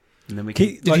And then we can,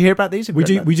 Did you hear about these? We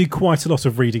do quite a lot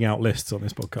of reading out lists on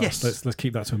this podcast. Yes. Let's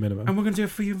keep that to a minimum. and we're going to do a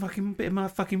few fucking bit more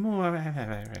fucking more.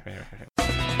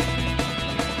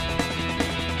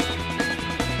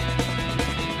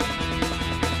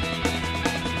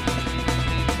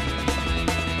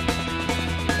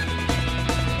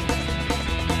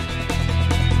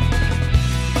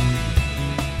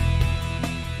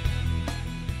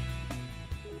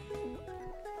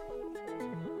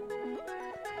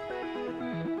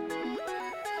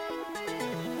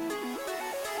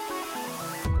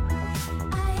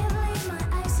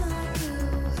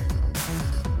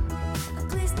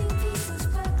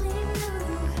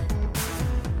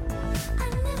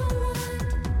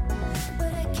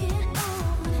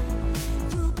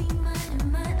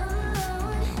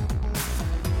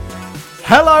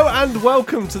 Hello and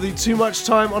welcome to the Too Much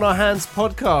Time on Our Hands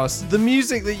podcast. The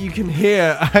music that you can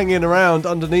hear hanging around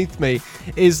underneath me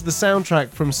is the soundtrack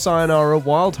from Sayonara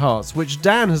Wild Hearts, which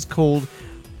Dan has called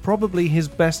probably his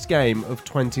best game of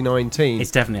 2019.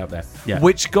 It's definitely up there. Yeah.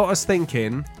 Which got us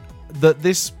thinking that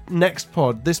this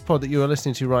pod that you are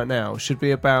listening to right now, should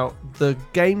be about the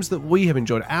games that we have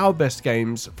enjoyed, our best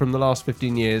games from the last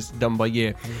 15 years done by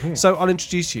year. Mm-hmm. So I'll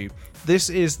introduce you.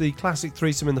 This is the classic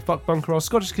threesome in the fuck bunker. Our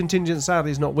Scottish contingent sadly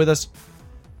is not with us,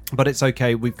 but it's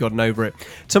okay, we've gotten over it.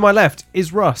 To my left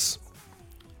is Russ.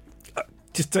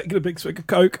 Just taking a big swig of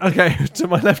Coke. Okay, to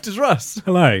my left is Russ.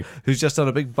 Hello. Who's just done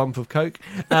a big bump of Coke.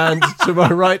 And to my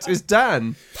right is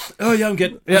Dan. Oh, yeah, I'm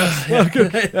good. Yeah,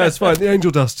 good. Yeah, it's fine. The angel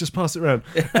dust, just pass it around.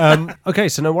 Okay,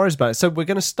 so no worries about it. So we're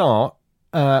going to start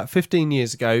 15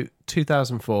 years ago,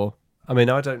 2004. I mean,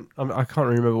 I can't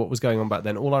really remember what was going on back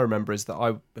then. All I remember is that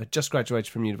I had just graduated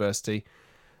from university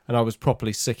and I was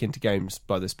properly sick into games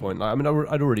by this point. Like, I mean,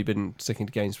 I'd already been sick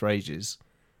into games for ages.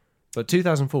 But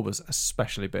 2004 was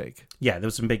especially big. Yeah, there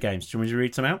were some big games. Do you want me to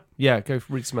read some out? Yeah, go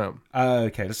read some out.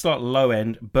 Okay, let's start low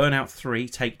end. Burnout 3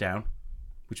 Takedown,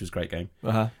 which was a great game.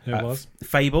 Uh-huh. It was.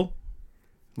 Fable.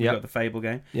 We Yeah. got the Fable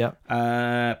game.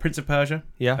 Yeah. Prince of Persia.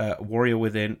 Yeah. Warrior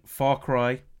Within. Far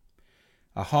Cry.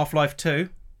 Half-Life 2,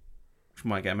 which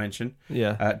might get a mention.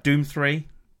 Yeah. Doom 3.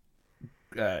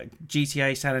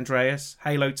 GTA San Andreas.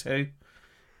 Halo 2.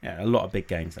 Yeah, a lot of big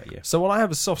games that year. So while I have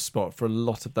a soft spot for a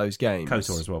lot of those games...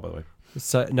 KOTOR as well, by the way.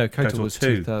 So, no, KOTOR was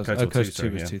 2000. KOTOR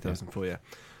 2 was yeah. 2004, yeah.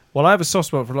 Well, I have a soft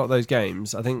spot for a lot of those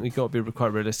games. I think we've got to be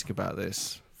quite realistic about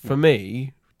this. For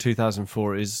me,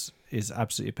 2004 is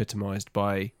absolutely epitomised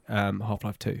by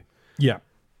Half-Life 2. Yeah.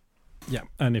 Yeah.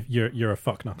 And if you're a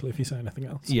fuck knuckle if you say anything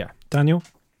else. Yeah. Daniel?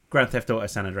 Grand Theft Auto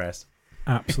San Andreas.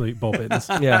 Absolute bobbins.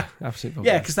 Yeah, absolutely.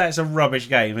 Yeah, because that's a rubbish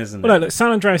game, isn't it? Well, no, look, San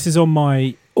Andreas is on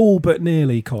my all but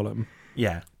nearly column.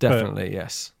 Yeah. Definitely,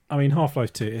 yes. I mean,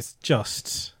 Half-Life 2, it's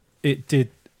just... It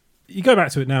did... You go back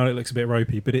to it now and it looks a bit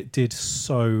ropey, but it did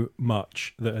so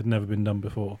much that had never been done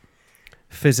before.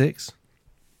 Physics.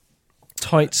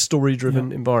 Tight,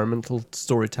 story-driven, environmental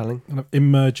storytelling. Kind of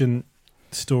emergent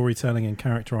storytelling and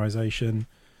characterization.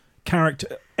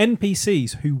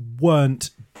 NPCs who weren't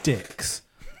dicks.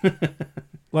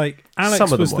 Like, Alex Some of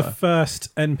them was the were.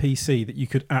 first NPC that you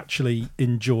could actually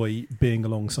enjoy being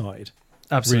alongside.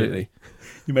 Absolutely. Really.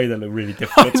 You made that look really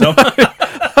difficult, Tom.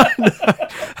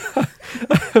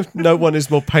 No one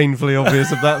is more painfully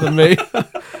obvious of that than me.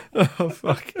 Oh,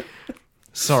 fuck.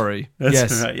 Sorry. That's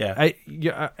yes. right,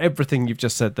 yeah. Everything you've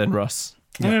just said then, Russ.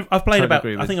 Yeah. I've played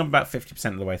Totally agree I think I'm about 50%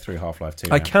 of the way through Half-Life 2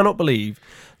 I now. cannot believe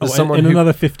that Oh, someone in who...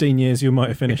 another 15 years, you might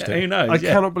have finished Who it. knows? I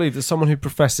cannot believe that someone who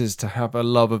professes to have a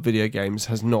love of video games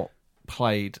has not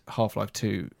played Half-Life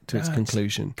 2 to its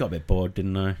conclusion. Got a bit bored,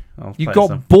 didn't I? You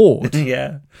got bored?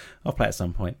 Yeah. I'll play at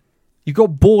some point. You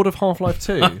got bored of Half-Life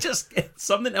 2?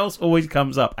 Something else always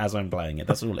comes up as I'm playing it.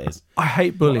 That's all it is. I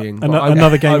hate bullying. but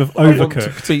Another game of I want to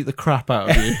Overcooked. beat the crap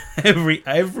out of you.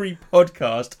 Every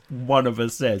podcast, one of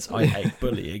us says, I hate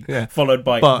bullying, Yeah. followed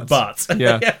by but.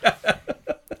 Yeah.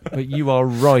 But you are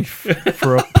rife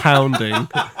for a pounding.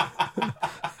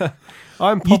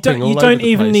 I'm popping all You over don't the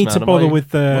even place, need man. to bother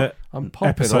with the I'm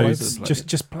popping all over episodes. the place.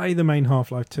 Just play the main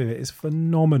Half-Life 2. It is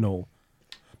phenomenal.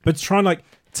 But try and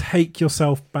take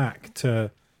yourself back to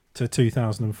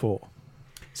 2004.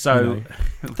 So,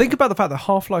 Think about the fact that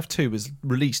Half-Life 2 was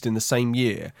released in the same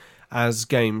year as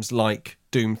games like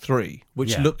Doom 3,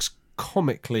 which Yeah. looks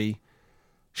comically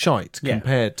shite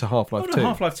compared to Half-Life 2.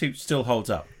 Half-Life 2 still holds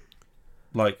up.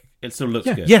 It still looks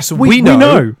good. Yes, We we know.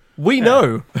 know. We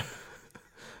know.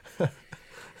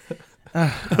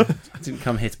 I didn't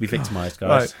come here to be victimised,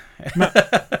 guys.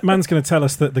 Man's going to tell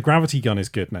us that the gravity gun is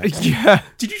good next. Yeah.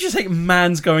 Did you just say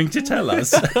man's going to tell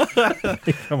us?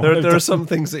 Come on, There are some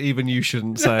things that even you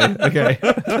shouldn't say. Okay.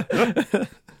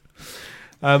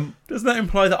 Doesn't that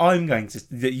imply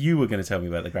that you were going to tell me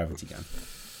about the gravity gun?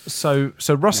 So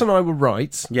Russ and I were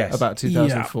right Yes. about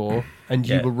 2004, and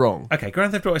you Yeah. were wrong. Okay,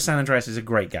 Grand Theft Auto San Andreas is a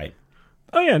great game.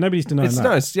 Oh yeah, nobody's denying It's that.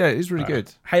 nice. Yeah, it's really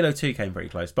good. Halo 2 came pretty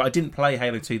close, but I didn't play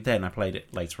Halo 2 then. I played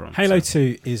it later on. Halo so-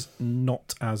 2 is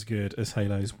not as good as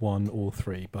Halos 1 or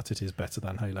 3, but it is better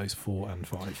than Halos 4 and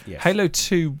 5. Yes. Halo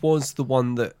 2 was the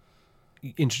one that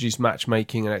introduced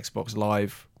matchmaking and Xbox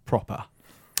Live proper.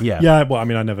 Yeah. Yeah, well, I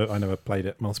mean, I never played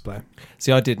it multiplayer.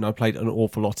 See, I did, and I played an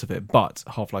awful lot of it, but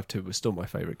Half-Life 2 was still my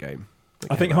favourite game.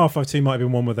 that I think came out. Half-Life 2 might have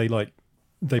been one where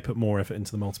they put more effort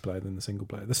into the multiplayer than the single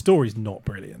player. The story's not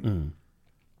brilliant. Mm.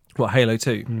 What, Halo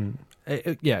 2?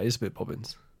 Mm. Yeah, it's a bit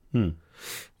bobbins. Mm.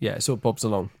 Yeah, it sort of bobs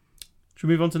along. Should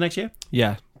we move on to next year?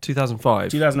 Yeah,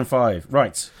 2005. 2005.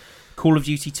 Right. Call of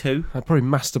Duty 2. I probably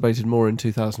masturbated more in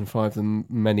 2005 than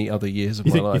many other years of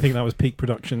You my think, life. you think that was peak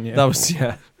production? Yeah. That was,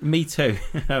 yeah. Me too.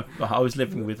 I was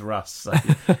living with Russ, so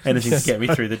anything to get me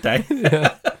through the day.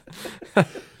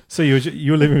 So you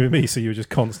were living with me, so you were just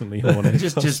constantly horny.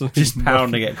 just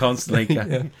pounding it constantly.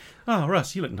 Yeah. Oh,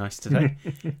 Russ, you look nice today.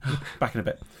 Back in a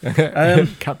bit.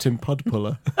 Captain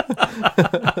Pudpuller.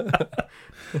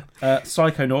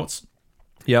 Psychonauts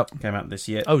Yep. came out this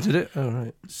year. Oh, did it? Oh,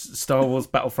 right. Star Wars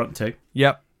Battlefront 2.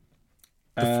 Yep.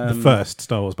 The first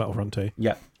Star Wars Battlefront 2.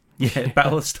 Yeah.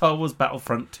 Star Wars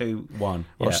Battlefront 2 1.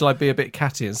 Or Yeah. shall I be a bit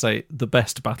catty and say the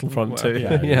best Battlefront 2?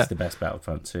 Yeah, it's the best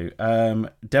Battlefront 2.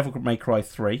 Devil May Cry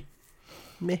 3.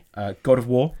 Meh. God of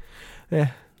War.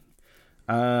 Yeah.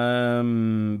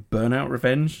 Burnout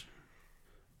Revenge.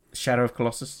 Shadow of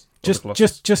Colossus. Or the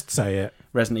Colossus. Just say it.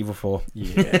 Resident Evil 4.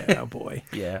 Yeah, boy.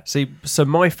 Yeah. See, so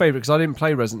my favourite, because I didn't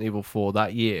play Resident Evil 4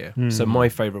 that year, Hmm. so my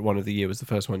favourite one of the year was the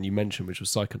first one you mentioned, which was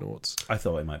Psychonauts, I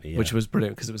thought it might be. Yeah. which was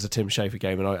brilliant because it was a Tim Schafer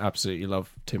game, and I absolutely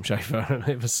love Tim Schafer, and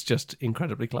it was just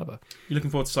incredibly clever. You looking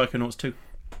forward to Psychonauts 2?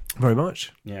 Very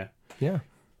much. Yeah. Yeah.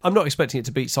 I'm not expecting it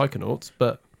to beat Psychonauts,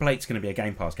 but Blade's going to be a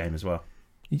Game Pass game as well.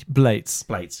 Blades.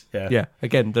 Blades. Yeah. Yeah.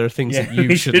 Again, there are things that you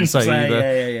we shouldn't say either.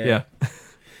 Yeah. Yeah.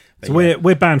 So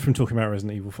we're banned from talking about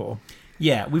Resident Evil 4.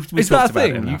 Yeah, we've Is talked that a about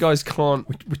it thing? You enough. guys can't.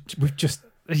 We've just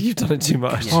You've done it too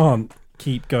much. can't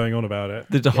keep going on about it.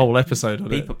 Did a whole episode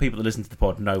on it. People that listen to the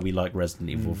pod know we like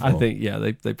Resident Evil 4. I think, yeah,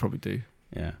 they probably do.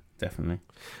 Yeah, definitely.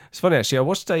 It's funny actually. I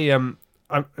watched a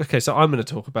okay, so I'm going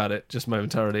to talk about it just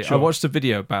momentarily. Sure. I watched a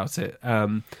video about it,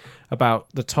 about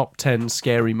the top 10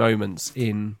 scary moments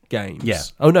in games. Yeah.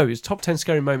 Oh no, it's top 10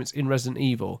 scary moments in Resident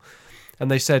Evil,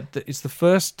 and they said that it's the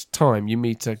first time you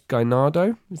meet a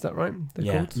Gainado. Is that right? They're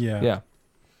Yeah. called? Yeah. Yeah.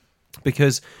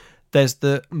 Because there's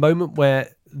the moment where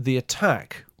the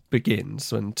attack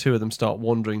begins when two of them start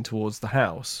wandering towards the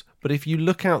house. But if you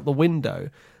look out the window,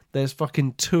 there's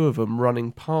fucking two of them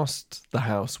running past the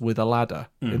house with a ladder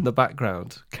in the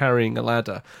background, carrying a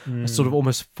ladder, sort of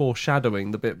almost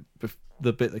foreshadowing the bit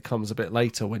that comes a bit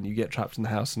later when you get trapped in the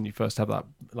house and you first have that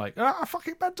like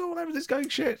fucking mental, everything's going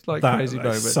shit, like crazy That's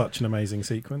moment. such an amazing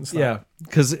sequence. That. Yeah,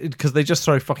 because they just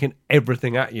throw fucking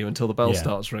everything at you until the bell Yeah.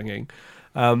 starts ringing.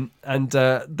 And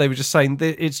they were just saying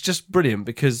that it's just brilliant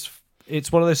because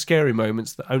it's one of those scary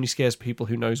moments that only scares people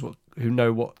who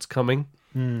know what's coming.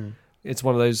 It's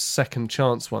one of those second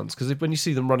chance ones because when you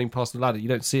see them running past the ladder, you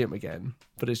don't see them again.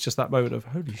 But it's just that moment of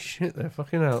holy shit, they're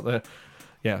fucking out there.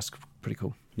 Yeah, it's pretty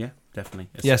cool. Yeah, definitely.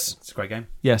 Yes. It's a great game.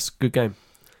 Yes, good game.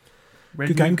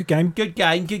 Ready Good to game. move- Good game. Good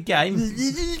game. Good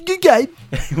game. Good game.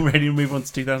 Ready to move on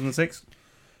to 2006?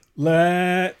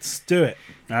 Let's do it.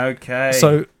 Okay.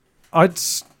 So I'd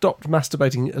stopped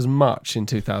masturbating as much in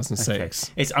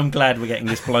 2006. Okay. I'm glad we're getting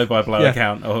this blow by blow Yeah.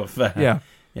 account of. Yeah.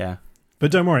 Yeah. But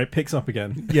don't worry, it picks up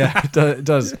again. Yeah, it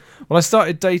does. Well, I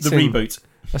started The dating. reboot.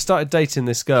 I started dating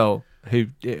this girl who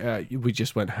we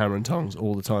just went hammer and tongs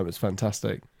all the time. It's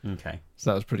fantastic. Okay. So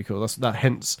that was pretty cool.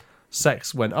 Hence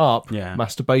sex went up, Yeah.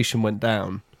 masturbation went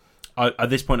down.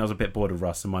 At this point, I was a bit bored of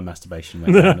Russ, and my masturbation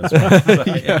went down as well. So,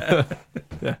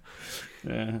 Yeah.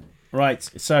 Yeah. Right.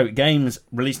 So, games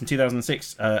released in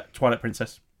 2006: Twilight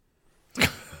Princess,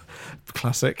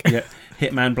 Classic. yeah,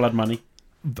 Hitman: Blood Money,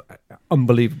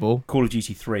 Unbelievable. Call of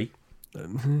Duty 3.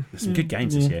 There's some good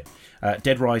games this year.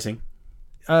 Dead Rising,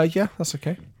 Yeah, that's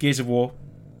okay. Gears of War,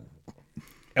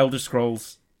 Elder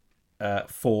Scrolls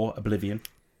 4: Oblivion,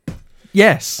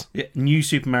 Yes. New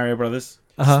Super Mario Brothers,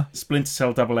 Uh-huh. Splinter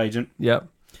Cell: Double Agent, Yep.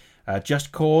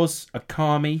 Just Cause,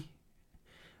 Akami,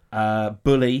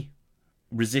 Bully,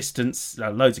 Resistance,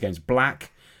 loads of games.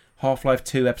 Black, Half-Life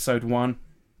 2 Episode 1.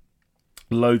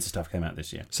 Loads of stuff came out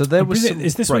this year. So there was some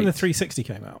Is this when the great- 360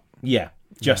 came out? Yeah,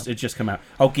 it just come out.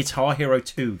 Oh, Guitar Hero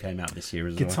 2 came out this year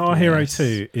as well. Guitar Hero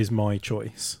 2 is my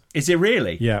choice. Is it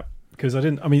really? Yeah, because I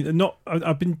didn't. I mean, not.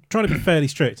 I've been trying to be fairly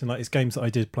strict, and like it's games that I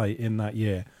did play in that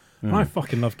year. And I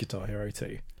fucking love Guitar Hero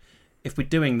 2. If we're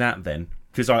doing that, then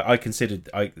because I considered,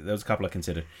 there was a couple I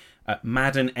considered.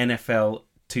 Madden NFL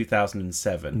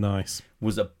 2007 Nice.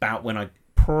 was about when I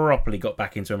properly got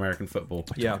back into American football.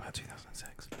 Yeah. About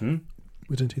 2006. Hmm?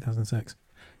 We're doing 2006.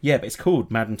 Yeah, but it's called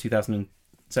Madden 2007.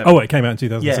 Oh, it came out in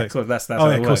yeah, 2006. cool. That's Oh, how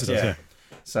yeah, it of course works. it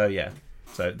does. Yeah.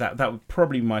 So that would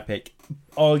probably be my pick.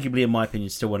 Arguably, in my opinion,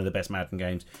 still one of the best Madden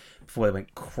games before they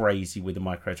went crazy with the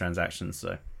microtransactions.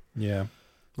 So Yeah.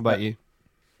 What about you?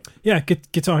 Yeah.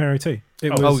 Guitar Hero 2.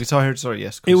 It Oh, was. Guitar Hero. Sorry,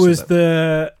 yes. of It course, was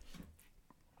said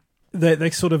that. they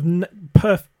sort of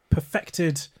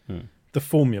perfected the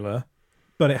formula,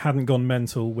 but it hadn't gone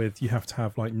mental with you have to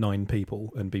have like 9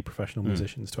 people and be professional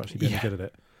musicians to actually be any good at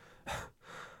it.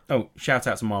 Oh, shout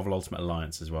out to Marvel Ultimate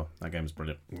Alliance as well. That game was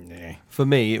brilliant. Yeah. For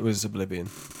me, it was Oblivion.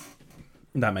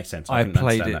 That makes sense. I couldn't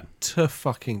played it understand to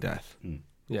fucking death. Mm.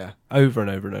 Yeah, over and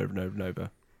over and over and over and over.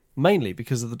 Mainly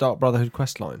because of the Dark Brotherhood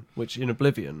questline, which in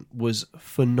Oblivion was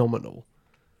phenomenal.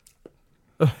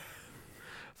 I thought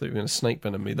you were going to snake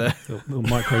venom me there. Little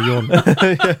micro yawn.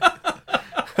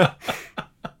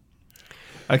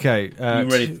 Okay, that. You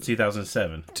ready for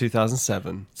 2007?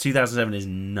 2007. 2007 is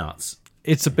nuts.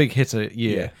 It's a big hitter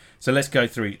year. So let's go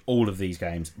through all of these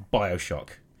games. BioShock,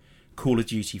 Call of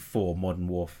Duty 4 Modern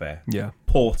Warfare, Yeah,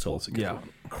 Portal, yeah.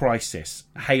 Crysis,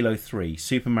 Halo 3,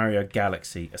 Super Mario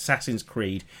Galaxy, Assassin's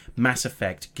Creed, Mass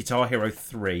Effect, Guitar Hero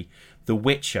 3, The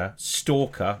Witcher,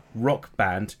 Stalker, Rock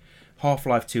Band,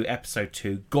 Half-Life 2 Episode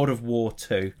 2, God of War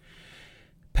 2,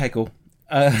 Peggle,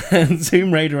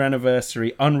 Tomb Raider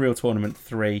Anniversary, Unreal Tournament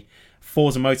 3,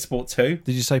 Forza Motorsport 2.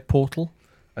 Did you say Portal?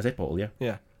 I said Portal, yeah.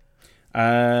 Yeah.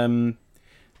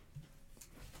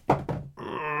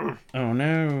 Oh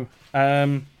no.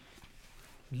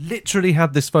 Literally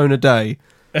had this phone a day.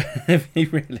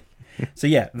 Really? So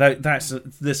yeah,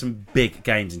 there's some big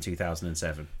games in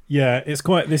 2007. Yeah,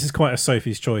 this is quite a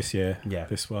Sophie's Choice year. Yeah.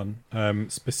 This one,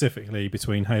 specifically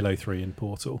between Halo 3 and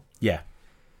Portal, Yeah.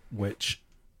 which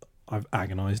I've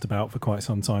agonised about for quite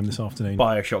some time this afternoon.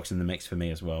 BioShock's in the mix for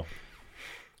me as well.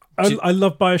 I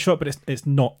love BioShock, but it's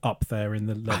not up there in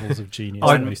the levels of genius.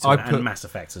 I that used to I be. put- and Mass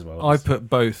Effect as well. I put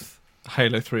both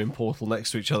Halo 3 and Portal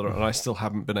next to each other, and I still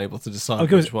haven't been able to decide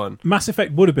Okay, which one. Mass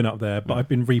Effect would have been up there, but I've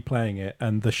been replaying it,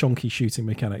 and the shonky shooting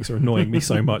mechanics are annoying me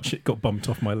so much it got bumped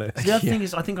off my list. The other thing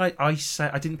is, I think I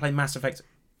didn't play Mass Effect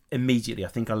immediately. I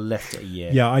think I left it a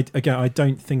year. Yeah, I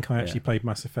don't think I actually played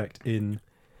Mass Effect in.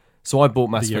 So I bought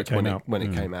Mass The year Effect it when came it out. when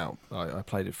it came out. I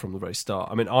played it from the very start.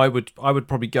 I mean, I would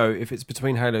probably go if it's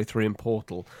between Halo 3 and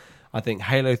Portal. I think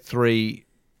Halo 3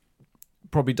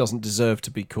 probably doesn't deserve to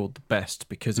be called the best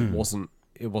because it wasn't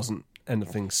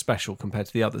anything special compared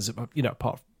to the others. You know,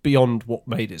 apart beyond what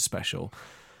made it special.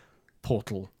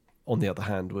 Portal, on the other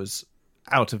hand, was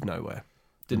out of nowhere.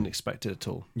 Didn't expect it at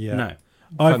all. Yeah, No.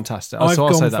 Fantastic. I've So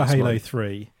I'll say gone for that's Halo mine.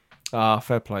 3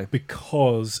 Fair play.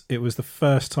 because it was the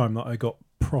first time that I got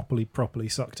properly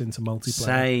sucked into multiplayer.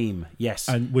 Same. Yes.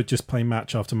 And would just play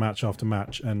match after match after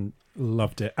match and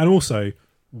loved it. And also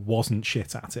wasn't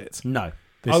shit at it. no.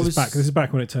 This is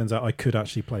back when it turns out I could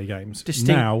actually play games.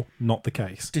 Now, not the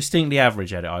case. Distinctly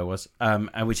average at it, I was,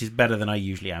 which is better than I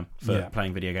usually am for Yeah.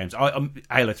 playing video games.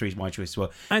 Halo 3 is my choice as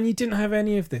well. And you didn't have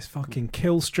any of this fucking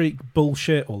kill streak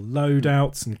bullshit or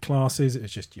loadouts and classes. It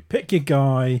was just you pick your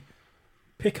guy,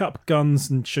 pick up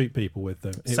guns and shoot people with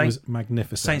them. It was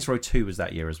magnificent. Saints Row 2 was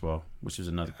that year as well, which was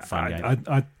another fun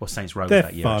game. Or Saints Row was they're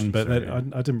that year. fun, actually, but sorry.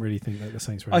 I didn't really think that the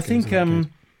Saints Row I games think, were that good.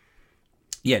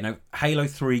 yeah, no, Halo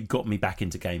 3 got me back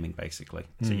into gaming, basically.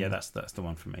 So yeah, that's the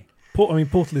one for me. Portal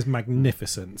is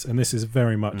magnificent, and this is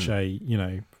very much a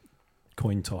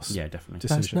coin toss. Yeah, definitely.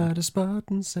 Last night a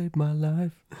Spartan saved my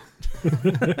life.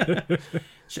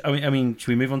 I mean, should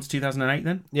we move on to 2008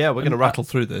 then? Yeah, we're going to rattle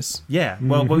through this. Yeah,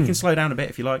 well, we can slow down a bit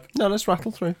if you like. No, let's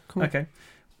rattle through. Come on.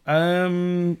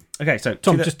 Okay. Okay, so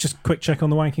Tom, just quick check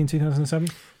on the wanking 2007.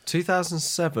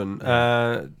 2007.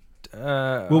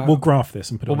 We'll graph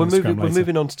this and put it Well, on Instagram we're later.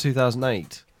 moving on to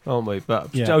 2008, aren't we?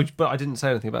 But Yeah. but I didn't say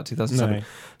anything about 2007. No.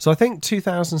 So I think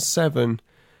 2007.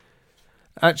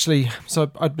 Actually, so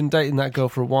I'd been dating that girl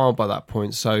for a while by that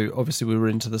point. So obviously we were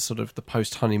into the sort of the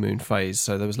post honeymoon phase.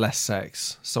 So there was less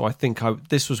sex. So I think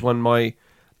this was when I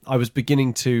was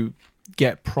beginning to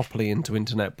get properly into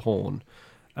internet porn.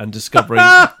 And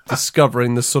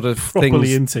discovering the sort of things,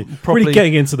 really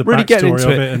getting into the really getting backstory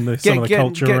into of it and some of the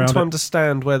culture getting around to it.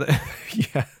 understand where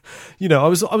yeah, I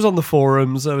was on the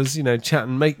forums, I was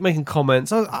chatting, making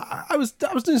comments. I was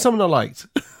doing something I liked,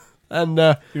 and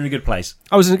you're in a good place.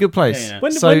 I was in a good place. Yeah.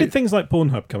 When So did things like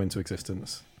Pornhub come into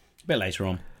existence? A bit later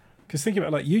on. Because thinking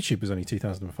about YouTube was only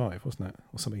 2005, wasn't it,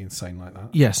 or something insane like that?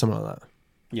 Yeah, something like that.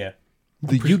 Yeah.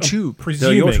 The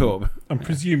YouTube. I'm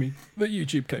presuming that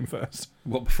YouTube came first.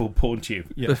 What, before PornTube?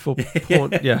 Yeah. Before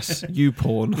porn, yes,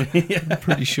 YouPorn. I'm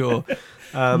pretty sure.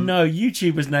 No,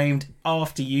 YouTube was named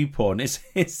after YouPorn.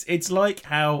 It's like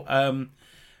how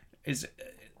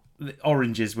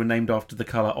oranges were named after the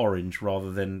colour orange rather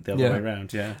than the other way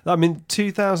around. Yeah. I mean,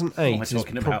 2008. What am I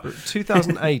talking about?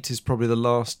 2008 is probably the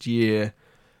last year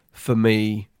for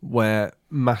me where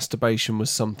masturbation was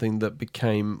something that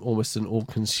became almost an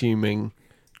all-consuming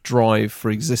drive for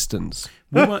existence.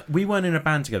 We weren't in a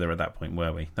band together at that point,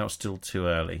 were we? That was still too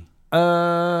early.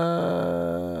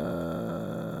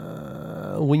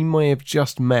 We may have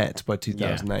just met by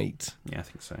 2008. Yeah, I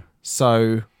think so.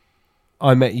 So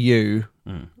I met you.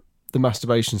 The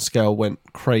masturbation scale went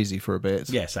crazy for a bit.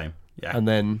 Yeah, same. Yeah. And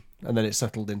then it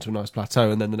settled into a nice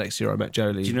plateau. And then the next year I met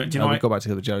Jolie. Do you know we got back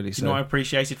together with Jolie. Do you know what I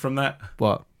appreciated from that?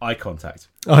 What? Eye contact.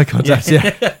 Eye contact,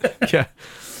 yeah.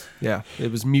 Yeah.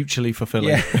 It was mutually fulfilling.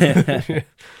 Yeah.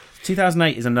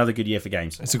 2008 is another good year for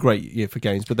games. It's a great year for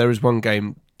games, but there is one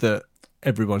game that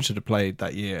everyone should have played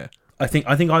that year. I think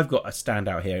I've got a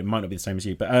standout here. It might not be the same as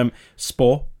you, but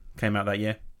Spore came out that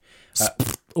year.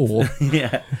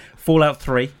 Yeah. Fallout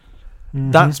 3.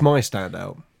 Mm-hmm. That's my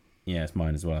standout. Yeah, it's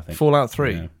mine as well, I think. Fallout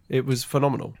 3. Yeah. It was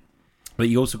phenomenal. But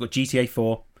you also got GTA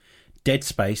 4, Dead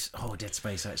Space. Oh, Dead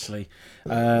Space, actually.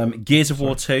 Gears of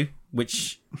War 2,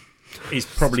 which is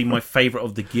probably my favourite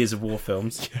of the Gears of War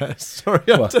films. Yeah, sorry.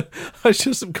 I was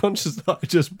just subconscious that I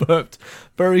just burped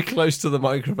very close to the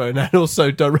microphone and also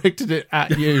directed it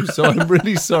at you. So I'm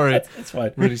really sorry. That's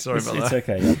fine. Really sorry about that. It's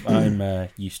okay. I'm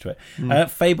used to it.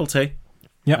 Fable 2.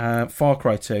 Yeah. Far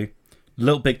Cry 2.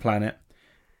 Little Big Planet.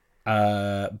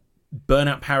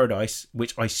 Burnout Paradise,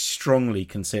 which I strongly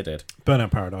considered.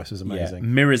 Burnout Paradise is amazing. Yeah.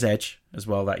 Mirror's Edge as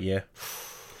well that year.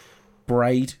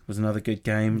 Braid was another good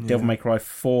game. Yeah. Devil May Cry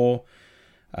 4.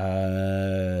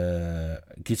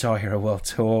 Guitar Hero World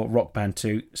Tour. Rock Band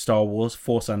 2. Star Wars.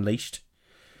 Force Unleashed.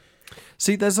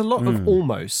 See, there's a lot of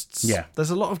almosts. Yeah. There's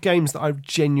a lot of games that I've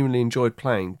genuinely enjoyed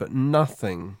playing, but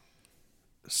nothing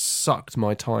sucked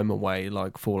my time away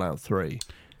like Fallout 3.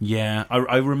 Yeah,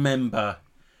 I remember,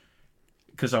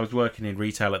 because I was working in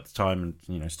retail at the time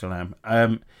and still am.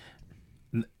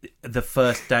 The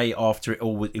first day after it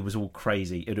was all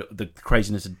crazy. The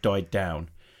craziness had died down,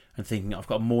 and thinking I've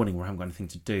got a morning where I haven't got anything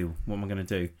to do. What am I going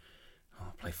to do? Oh,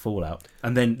 I'll play Fallout,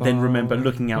 and then remember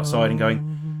looking outside and going,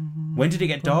 when did it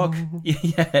get dark?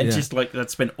 Yeah, just like I'd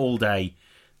spent all day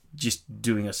just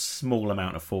doing a small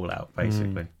amount of Fallout,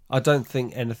 basically. I don't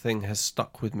think anything has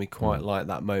stuck with me quite like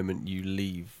that moment you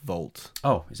leave Vault.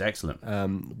 Oh, it's excellent.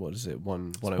 What is it?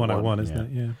 101, isn't it?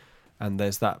 Yeah. And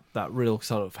there's that real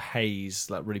sort of haze,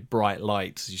 that really bright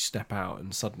light as you step out,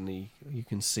 and suddenly you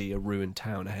can see a ruined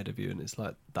town ahead of you, and it's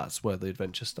like that's where the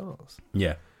adventure starts.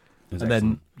 Yeah. And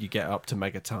then you get up to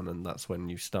Megaton, and that's when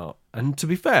you start. And to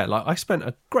be fair, like I spent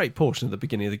a great portion of the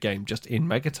beginning of the game just in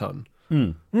Megaton.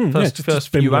 First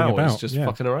few hours just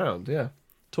fucking around,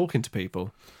 talking to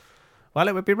people. Well,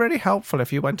 it would be really helpful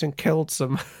if you went and killed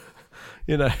some,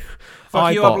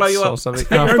 fuck you, I'll blow you up or something.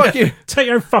 Fuck you. Take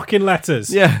your own fucking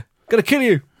letters. Yeah, gonna kill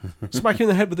you. Smack you in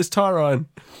the head with this tire iron.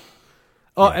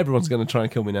 Oh, everyone's gonna try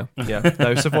and kill me now. Yeah,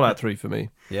 no, so Fallout 3 for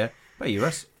me. Yeah, but you,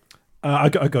 Russ? I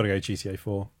got to go GTA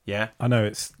 4. Yeah, I know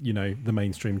it's the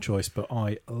mainstream choice, but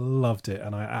I loved it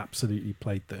and I absolutely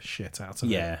played the shit out of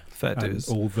it. Yeah, fair dues.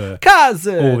 All the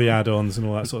Cousin! all the add-ons and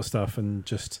all that sort of stuff, and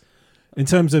just in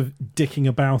terms of dicking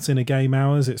about in a game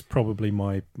hours, it's probably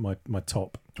my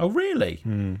top. Oh, really?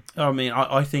 I mean,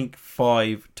 I think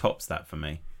 5 tops that for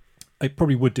me. It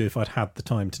probably would do if I'd had the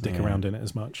time to dick around in it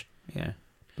as much. Yeah,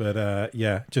 but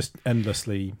just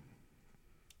endlessly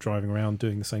driving around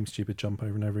doing the same stupid jump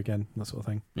over and over again, that sort of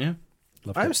thing. Yeah,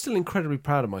 I'm still incredibly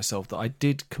proud of myself that I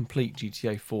did complete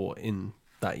GTA 4 in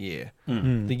that year.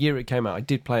 The year it came out, I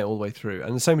did play it all the way through,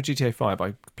 and the same with GTA 5.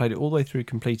 I played it all the way through,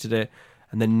 completed it,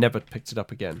 and then never picked it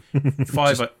up again.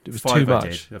 5, it was 5 too I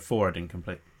much. did. 4 I didn't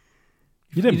complete.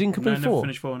 You didn't complete 4? No, never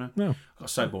finished 4. No, I got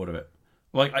so bored of it.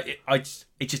 Like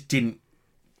it just didn't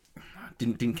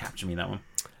capture me, that one.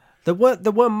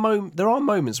 There are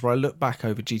moments where I look back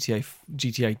over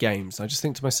GTA games. And I just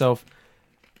think to myself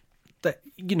that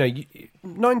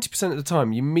 90% of the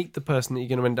time you meet the person that you're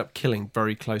going to end up killing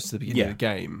very close to the beginning of the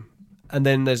game, and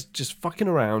then there's just fucking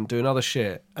around doing other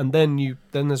shit, and then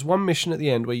there's one mission at the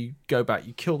end where you go back,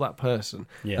 you kill that person,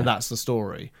 and that's the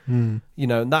story. And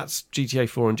that's GTA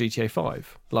 4 and GTA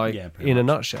 5, like in a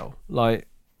nutshell, like.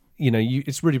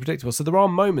 It's really predictable. So there are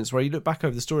moments where you look back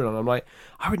over the storyline, I'm like,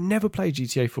 I would never play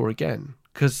GTA 4 again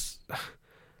because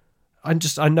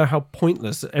I know how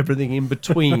pointless everything in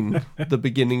between the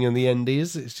beginning and the end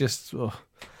is. It's just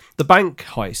the bank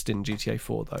heist in GTA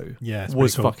 4 though. Yeah, it's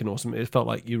was pretty cool. fucking awesome. It felt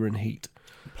like you were in heat.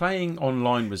 Playing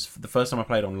online was the first time I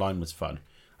played online was fun.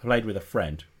 I played with a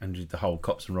friend and did the whole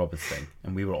cops and robbers thing,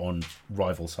 and we were on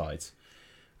rival sides.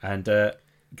 And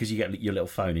because you get your little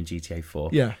phone in GTA 4,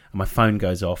 Yeah. and my phone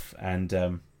goes off, and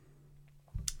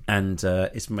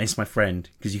it's my friend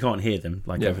because you can't hear them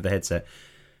over the headset.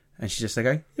 And she's just like,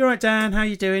 "You all right, Dan? How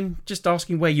you doing? Just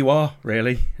asking where you are,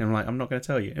 really." And I'm like, "I'm not going to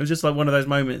tell you." It was just like one of those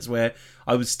moments where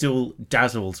I was still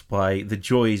dazzled by the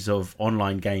joys of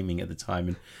online gaming at the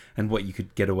time and what you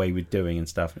could get away with doing and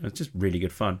stuff. It was just really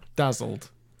good fun. Dazzled.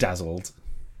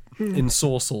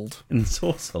 Ensorcelled.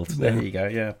 Ensorcelled. There you go,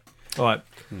 yeah. All right.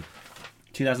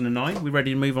 2009, we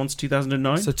ready to move on to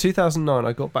 2009? So 2009,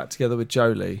 I got back together with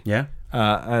Jolie. Yeah.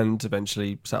 And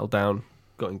eventually settled down,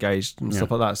 got engaged and stuff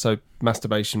like that. So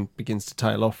masturbation begins to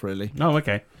tail off, really. Oh,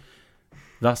 okay.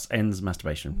 Thus ends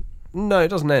masturbation. No, it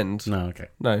doesn't end. No, okay.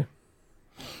 No.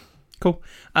 Cool.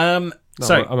 No,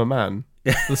 So I'm a man.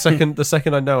 The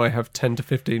second I know I have 10 to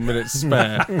 15 minutes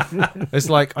spare, it's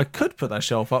like I could put that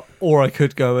shelf up, or I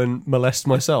could go and molest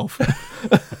myself.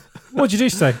 What'd you do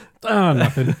today? Oh,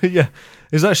 nothing. Yeah.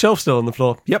 Is that shelf still on the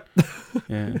floor? Yep.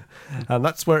 yeah. And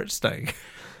that's where it's staying.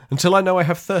 Until I know I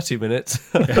have 30 minutes,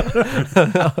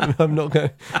 I'm not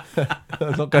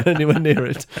going anywhere near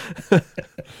it.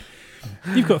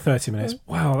 You've got 30 minutes.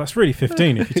 Wow, that's really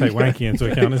 15 if you take wanking into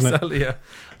account, isn't it? Exactly, yeah.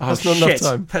 Oh, That's not shit. enough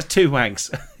time. That's 2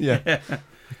 wanks. Yeah.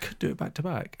 I could do it back to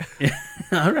back.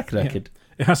 I reckon I Yeah. could.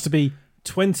 It has to be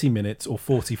 20 minutes or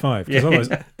 45. Because otherwise,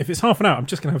 if it's half an hour, I'm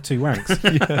just going to have 2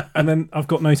 wanks. And then I've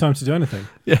got no time to do anything.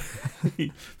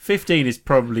 15 is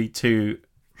probably too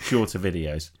shorter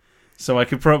videos. So I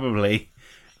could probably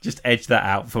just edge that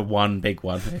out for one big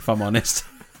one, if I'm honest.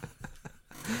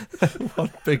 One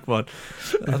big one.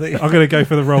 I think I'm going to go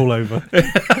for the rollover.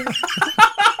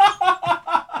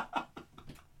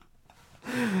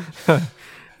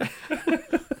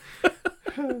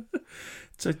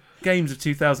 So, games of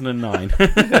 2009.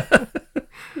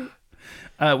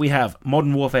 We have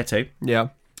Modern Warfare 2, yeah.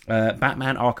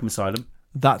 Batman Arkham Asylum.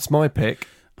 That's my pick.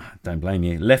 Don't blame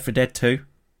you. Left 4 Dead 2,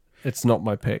 It's not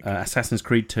my pick. Assassin's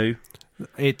Creed 2.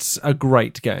 It's a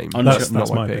great game. That's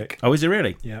not my pick. Oh, is it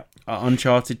really? Yeah.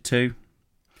 Uncharted 2,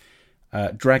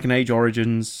 Dragon Age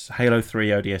Origins, Halo 3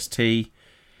 ODST,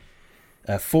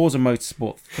 Forza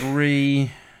Motorsport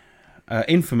 3,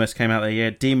 Infamous came out that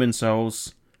year, Demon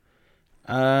Souls.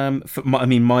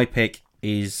 My pick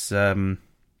is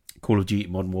Call of Duty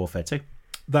Modern Warfare 2.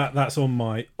 That's on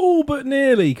my all but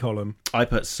nearly column. I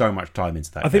put so much time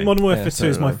into that. I think game. Modern Warfare Yeah, 2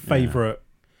 is my so, favourite,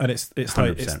 and it's like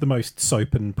 100%. it's the most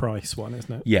soap and price one,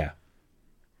 isn't it? Yeah.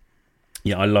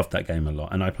 Yeah, I loved that game a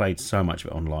lot, and I played so much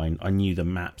of it online. I knew the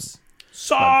maps.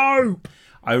 Soap!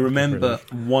 I remember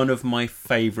one of my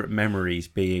favourite memories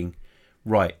being,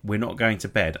 right, we're not going to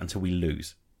bed until we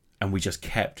lose. And we just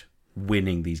kept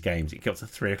winning these games. It got to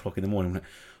 3 o'clock in the morning. Like,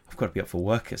 I've got to be up for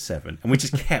work at 7. And we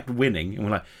just kept winning. And we're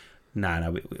like,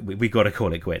 no, we got to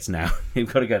call it quits now.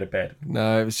 We've got to go to bed.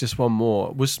 No, it was just one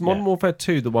more. Was Modern Warfare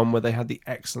 2 the one where they had the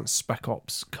excellent Spec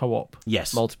Ops co-op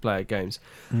Yes. multiplayer games?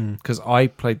 Because I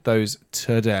played those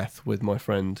to death with my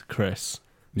friend Chris.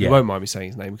 Yeah. You won't mind me saying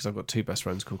his name because I've got 2 best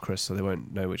friends called Chris, so they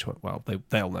won't know which one. Well,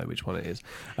 they'll know which one it is.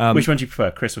 Which one do you prefer,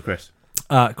 Chris or Chris?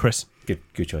 Chris. Good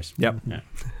choice. Yep. Yeah.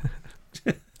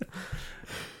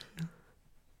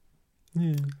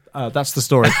 That's the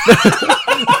story.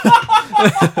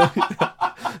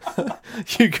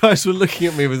 You guys were looking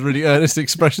at me with really earnest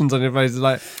expressions on your faces,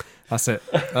 like, "That's it.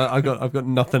 I've got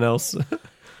nothing else."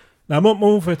 Now, Modern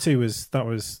Warfare 2 was a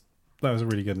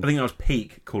really good I one. think that was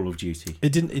peak Call of Duty.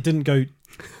 It didn't go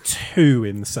too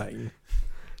insane.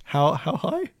 How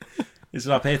high? It's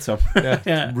up here, Tom. Yeah,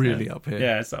 Yeah. really up here.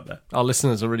 Yeah, it's up there. Our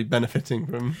listeners are really benefiting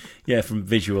from. Yeah, from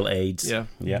visual aids. Yeah.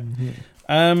 Yeah.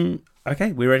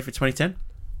 Okay, we ready for 2010?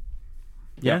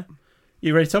 Yeah. Yep.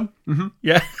 You ready, Tom? Mm-hmm.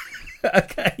 Yeah.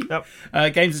 Okay. Yep.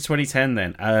 Games of 2010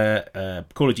 then.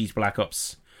 Call of Duty Black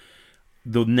Ops.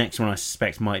 The next one I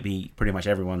suspect might be pretty much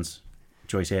everyone's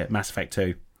choice here. Mass Effect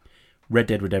 2. Red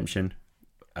Dead Redemption.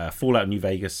 Fallout New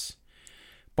Vegas.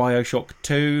 BioShock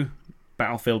 2.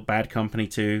 Battlefield Bad Company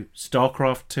 2.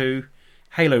 StarCraft 2.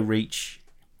 Halo Reach.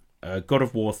 God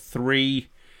of War 3.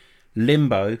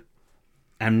 Limbo.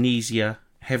 Amnesia.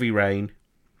 Heavy Rain.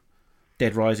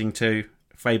 Dead Rising 2.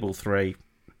 Fable 3.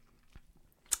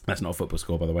 That's not a football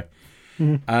score, by the way.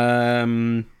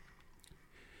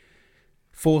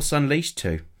 Force Unleashed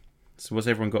 2. So what's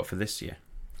everyone got for this year?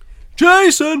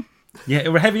 Jason.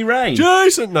 Yeah, Heavy Rain.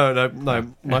 Jason! No.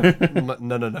 No.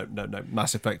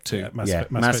 Mass Effect 2. Yeah,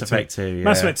 Mass Effect 2. Yeah.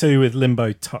 Mass Effect 2 with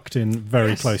Limbo tucked in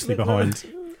very closely behind.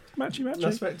 Mass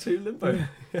Effect 2 Limbo.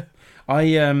 I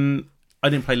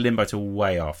didn't play Limbo till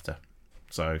way after,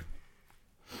 so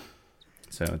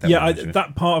that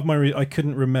that part of my I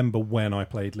couldn't remember when I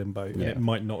played Limbo, and Yeah. it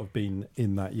might not have been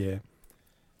in that year.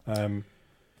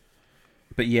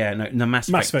 But yeah, no, Mass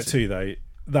Effect 2 though,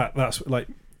 that's like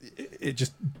it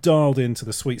just dialed into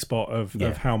the sweet spot of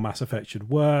how Mass Effect should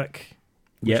work,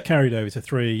 which carried over to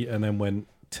 3, and then went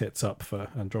tits up for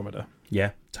Andromeda.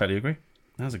 Yeah, totally agree.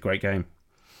 That was a great game.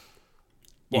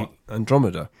 What?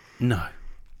 Andromeda? No,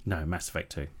 Mass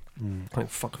Effect 2. Thank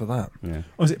fuck for that. Yeah.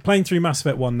 Or is it playing through Mass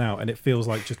Effect 1 now, and it feels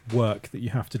like just work that you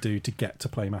have to do to get to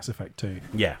play Mass Effect 2?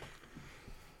 Yeah.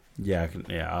 Yeah,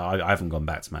 I haven't gone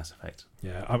back to Mass Effect.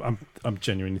 Yeah, I'm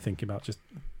genuinely thinking about just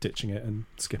ditching it and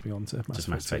skipping on to Mass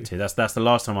Effect 2. That's the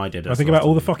last time I did. I think about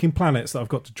all the fucking planets that I've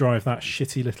got to drive that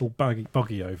shitty little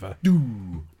buggy over.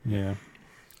 Yeah.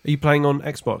 Are you playing on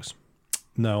Xbox?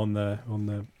 No, on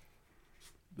the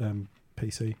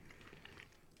PC.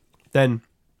 Then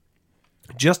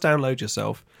just download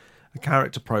yourself a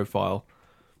character profile,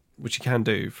 which you can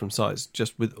do from sites,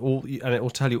 just with all, and it will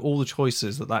tell you all the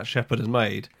choices that Shepherd has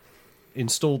made.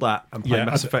 Install that and play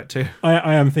Mass Effect 2.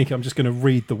 I am thinking I'm just going to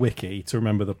read the wiki to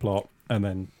remember the plot and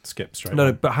then skip straight. No,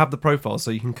 on. but have the profile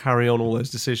so you can carry on all those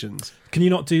decisions. Can you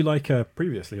not do like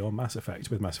previously on Mass Effect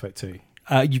with Mass Effect 2?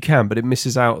 You can, but it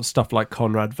misses out stuff like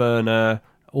Conrad Werner,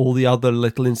 all the other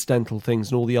little incidental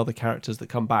things, and all the other characters that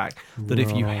come back that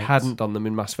if you hadn't done them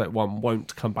in Mass Effect 1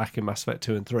 won't come back in Mass Effect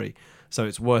 2 and 3. So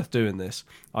it's worth doing this.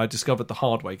 I discovered the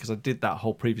hard way because I did that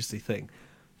whole previously thing.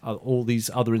 All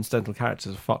these other incidental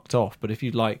characters are fucked off, but if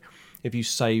you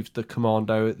saved the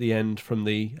commando at the end from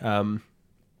the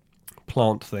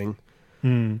plant thing,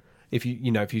 if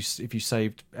you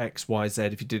saved X, Y, Z,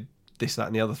 if you did this, that,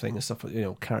 and the other thing and stuff,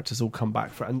 characters all come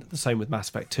back and the same with Mass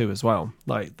Effect 2 as well.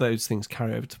 Like those things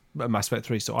carry over to Mass Effect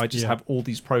 3. So I just have all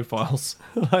these profiles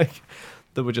that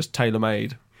were just tailor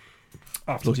made.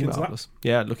 Looking into that?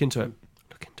 Yeah, look into it.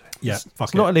 Yeah,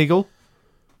 it's not illegal.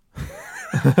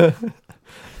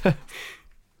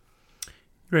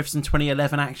 Ready for some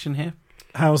 2011 action here?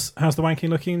 How's the wanking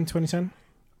looking in 2010?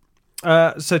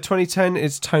 So 2010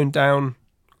 is toned down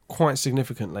quite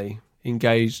significantly.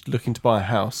 Engaged, looking to buy a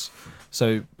house.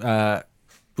 So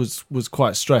was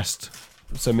quite stressed.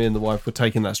 So me and the wife were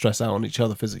taking that stress out on each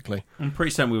other physically. I'm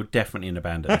pretty certain we were definitely in a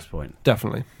band at this point.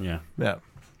 Definitely. Yeah.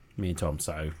 Me and Tom.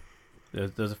 So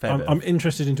there's a fair bit. I'm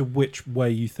interested into which way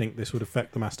you think this would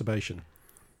affect the masturbation.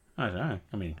 I don't know.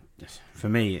 I mean, for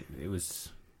me, it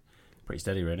was pretty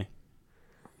steady, really.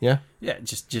 Yeah? Yeah,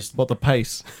 just what, the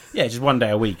pace? Yeah, just one day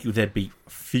a week there'd be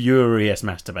furious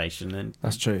masturbation, and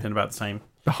that's true. And about the same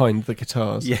behind the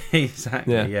guitars. Yeah,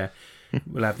 exactly. Yeah,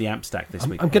 we'll have the amp stack this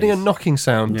week. I'm getting a knocking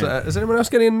sound. Yeah. Is anyone else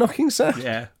getting a knocking sound?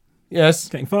 Yeah. Yes. It's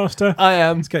getting faster. I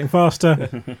am. It's getting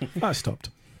faster. I stopped.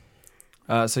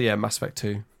 So yeah, Mass Effect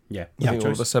 2. Yeah. I think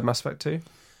all of us said Mass Effect 2.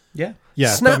 Yeah. Yeah.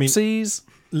 Snapsies.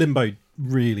 Limbo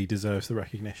really deserves the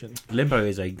recognition. Limbo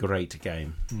is a great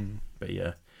game. But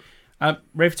yeah.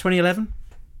 Ready for 2011?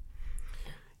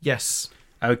 Yes.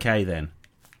 Okay, then.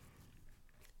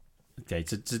 Okay,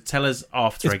 to tell us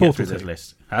after It's I get Portal through this 2.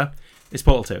 list. Huh? It's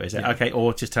Portal 2, is it? Yeah. Okay,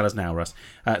 or just tell us now, Russ.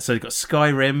 So you've got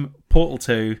Skyrim, Portal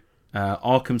 2,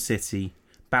 Arkham City,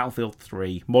 Battlefield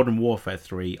 3, Modern Warfare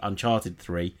 3, Uncharted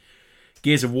 3,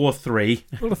 Gears of War 3.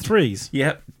 All the threes.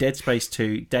 Yep. Dead Space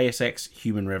 2, Deus Ex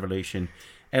Human Revolution,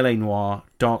 L.A. Noire,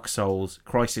 Dark Souls,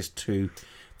 Crysis 2,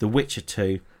 The Witcher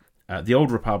 2, The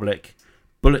Old Republic,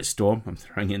 Bulletstorm. I'm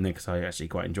throwing it in there because I actually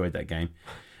quite enjoyed that game.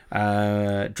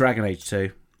 Dragon Age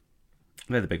 2.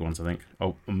 They're the big ones, I think.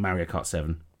 Oh, and Mario Kart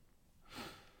 7.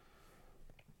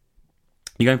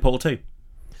 You going Portal 2?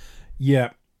 Yeah.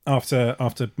 After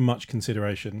much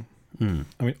consideration. I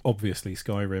mean, obviously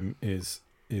Skyrim is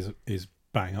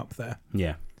bang up there.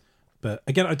 Yeah. But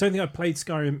again, I don't think I played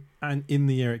Skyrim and in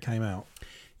the year it came out.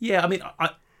 Yeah, I mean,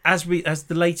 as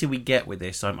the later we get with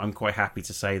this, I'm quite happy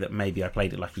to say that maybe I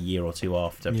played it like a year or two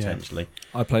after, potentially.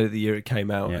 I played it the year it came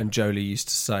out, and Jolie used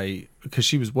to say, because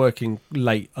she was working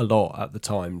late a lot at the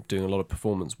time, doing a lot of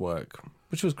performance work,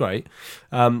 which was great,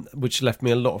 which left me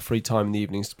a lot of free time in the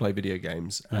evenings to play video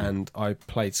games. And I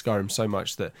played Skyrim so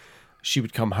much that she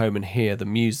would come home and hear the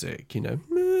music, and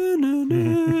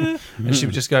she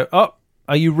would just go, "Oh,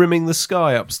 are you rimming the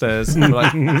sky upstairs?" And I'm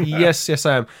like, yes,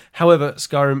 I am. However,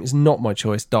 Skyrim is not my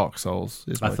choice. Dark Souls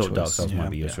is my choice. I thought Dark Souls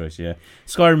might be your choice, yeah.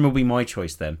 Skyrim will be my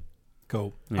choice then.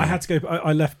 Cool. Yeah. I had to go.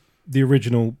 I left the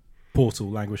original Portal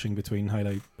languishing behind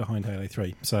Halo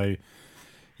 3. So,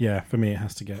 Yeah, for me, it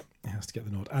has to get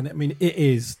the nod. And I mean, it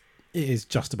is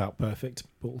just about perfect.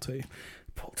 Portal 2.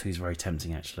 Portal 2 is very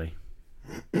tempting, actually.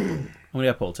 I'm gonna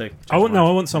go Portal 2. I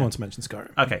want someone to mention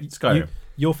Skyrim. Okay, Skyrim.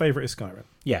 Your favourite is Skyrim.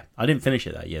 Yeah, I didn't finish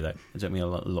it that year though. It took me a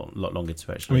lot longer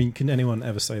to I actually. mean, can anyone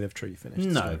ever say they've truly finished?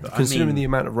 No, Skyrim? but Considering the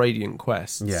amount of Radiant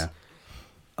quests, yeah,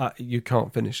 you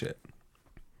can't finish it.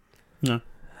 no.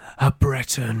 A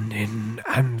Breton in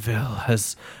Anvil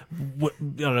has, I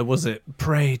don't know, was it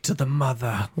prayed to the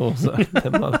mother? Or was it the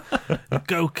mother?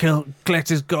 Go collect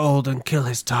his gold and kill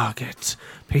his target.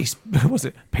 Peace, was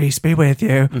it? Peace be with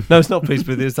you. No, it's not peace be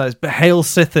with you. It's but Hail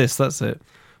Sithis. That's it.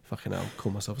 Fucking hell,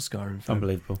 call myself a Skyrim fan.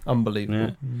 Unbelievable.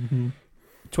 Yeah. Mm-hmm.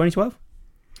 2012.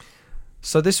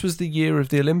 So this was the year of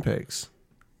the Olympics.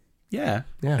 Yeah.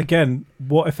 Yeah. Again,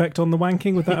 what effect on the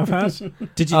wanking would that have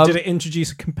had? Did it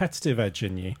introduce a competitive edge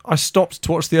in you? I stopped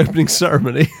to watch the opening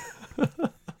ceremony.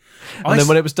 And then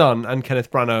when it was done and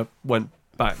Kenneth Branagh went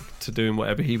back to doing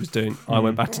whatever he was doing, I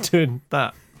went back to doing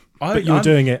that. But you were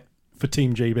doing it for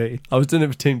Team GB. I was doing it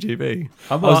for Team GB.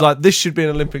 I was like, this should be an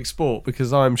Olympic sport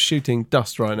because I'm shooting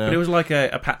dust right now. But it was like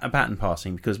a baton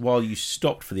passing, because while you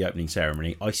stopped for the opening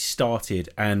ceremony, I started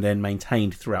and then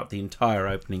maintained throughout the entire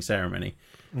opening ceremony,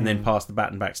 and then passed the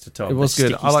baton back to Tom. It was the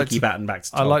good. Sticky baton back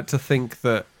to Tom. I like to think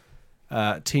that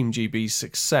Team GB's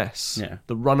success, Yeah.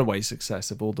 the runaway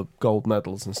success of all the gold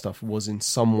medals and stuff, was in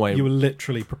some way. You were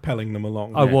literally propelling them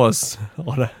along. I was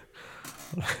on a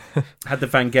Had the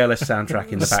Vangelis soundtrack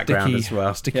in the background as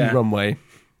well. sticky Yeah. runway.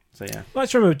 So yeah.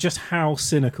 Let's remember just how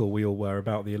cynical we all were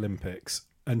about the Olympics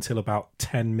until about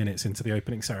 10 minutes into the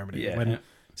opening ceremony. Yeah. When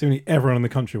seemingly everyone in the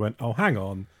country went, oh, hang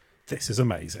on, this is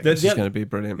amazing. This is going to be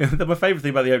brilliant. My favourite thing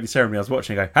about the opening ceremony, I was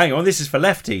watching and go, hang on, this is for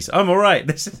lefties. I'm all right.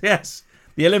 This is, yes,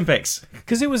 the Olympics.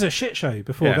 Because it was a shit show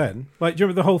before Yeah. then. Like, do you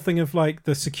remember the whole thing of, like,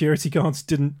 the security guards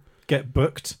didn't get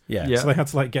booked? Yeah. Yeah. So they had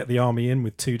to, like, get the army in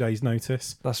with 2 days'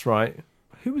 notice. That's right.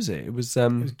 Who was it? It was It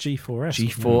was G4S.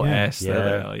 G4S. Yeah. There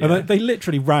they are, yeah. And they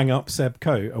literally rang up Seb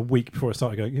Coe a week before it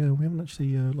started going, yeah, we haven't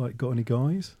actually, like, got any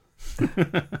guys.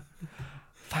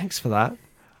 Thanks for that.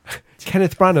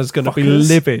 Kenneth Branagh's going to be Fuckers.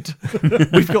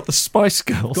 livid. We've got the Spice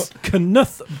Girls. Got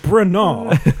Kenneth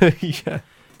Branagh. Yeah.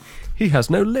 He has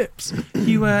no lips. Do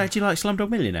you like Slumdog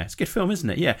Millionaire? It's a good film, isn't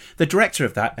it? Yeah. The director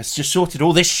of that has just sorted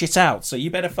all this shit out, so you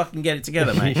better fucking get it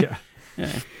together, mate.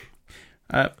 Yeah.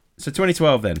 So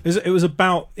 2012 then. It was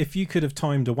about if you could have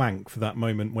timed a wank for that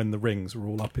moment when the rings were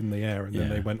all up in the air and then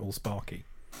Yeah. they went all sparky.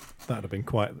 That would have been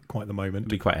quite the moment. It'd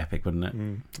be quite epic, wouldn't it?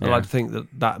 I like to think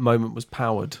that moment was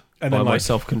powered And by then, my like-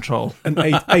 self-control. And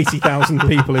 80,000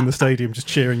 people in the stadium just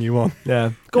cheering you on.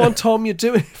 Yeah. Go on, Tom, you're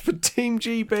doing it for Team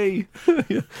GB.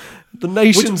 The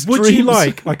nation's Would dreams. you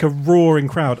like a roaring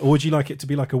crowd, or would you like it to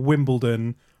be like a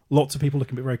Wimbledon, lots of people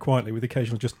looking at it very quietly with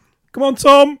occasional just, come on,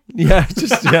 Tom! Yeah,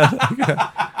 just, yeah.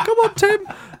 Come on, Tim.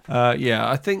 Yeah,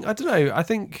 I don't know. I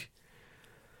think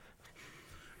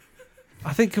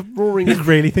a roaring... He's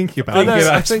really thinking about I it. know.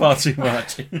 That's think- far too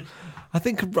much. I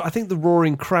think the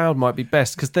roaring crowd might be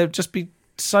best because there'd just be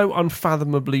so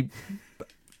unfathomably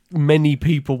many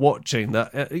people watching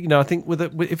that I think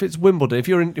if it's Wimbledon, if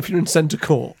you're in centre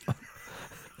court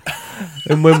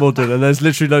in Wimbledon and there's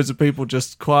literally loads of people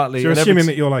just quietly. So you're and assuming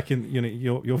that you're like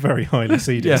you're very highly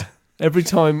seeded. yeah. Every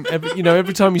time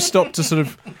you stop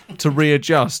to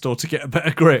readjust or to get a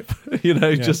better grip,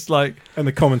 just like And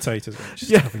the commentators are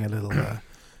just Yeah. having a little,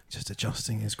 just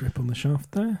adjusting his grip on the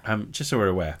shaft there. Just so we're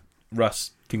aware,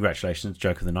 Russ, congratulations,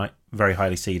 joke of the night, very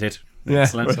highly seeded. yeah,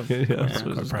 Excellent. yeah, I'm it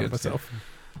quite was proud good. of myself.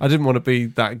 I didn't want to be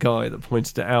that guy that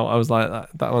pointed it out. I was like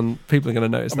that one. People are going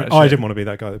to notice I mean, that. I shit. didn't want to be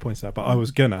that guy that points it out, but I was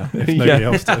gonna if nobody Yeah.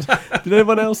 else did. Did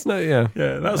anyone else know? Yeah.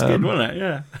 Yeah, that was good, wasn't it?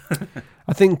 Yeah.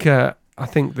 I think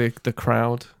the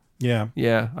crowd. Yeah.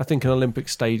 Yeah, I think an Olympic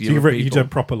So stadium. you of did people- a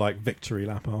proper like victory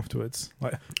lap afterwards.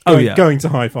 Like Oh, yeah. going to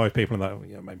high five people and that.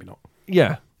 Yeah, maybe not.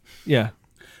 Yeah, yeah.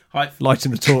 Hi.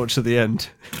 Lighting the torch at the end.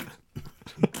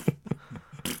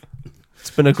 It's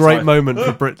been a great Sorry. moment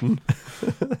for Britain.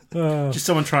 Just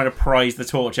someone trying to prise the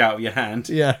torch out of your hand.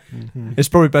 Yeah, it's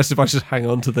probably best if I just hang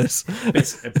on to this.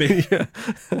 Bits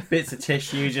of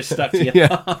tissue just stuck to your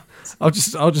Yeah, I'll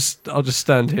just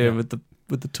stand here with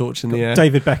the torch in the air.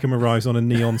 David Beckham arrives on a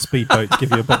neon speedboat to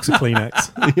give you a box of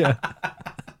Kleenex. Yeah,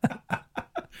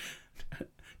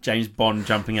 James Bond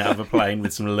jumping out of a plane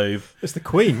with some lube. It's the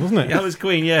Queen, wasn't it? Yeah, that was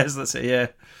Queen, yes, that's it, yeah.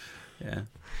 Yeah.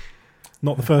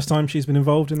 Not the first time she's been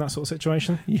involved in that sort of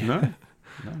situation. No,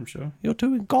 I'm sure. you're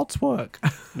doing God's work.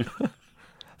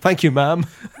 Thank you, ma'am.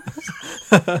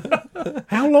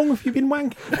 How long have you been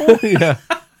wanking for? Yeah,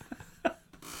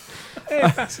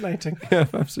 Yeah, fascinating. yeah,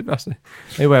 absolutely fascinating.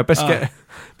 Anyway,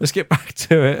 let's get back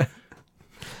to it.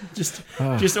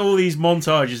 just all these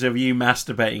montages of you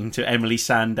masturbating to Emily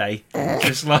Sandé.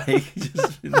 Just like...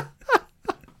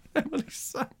 Emily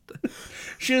Sandé.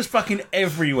 She was fucking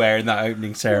everywhere in that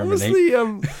opening ceremony.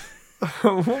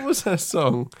 What was her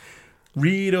song?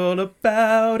 Read all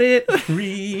about it.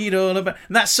 Read all about...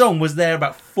 And that song was there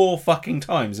about 4 fucking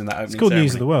times in that opening It's called ceremony.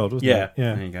 News of the World, wasn't Yeah. it?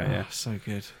 Yeah. There you go, yeah. Oh, so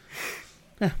good.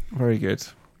 Yeah. Very good.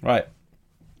 Right.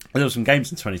 There were some games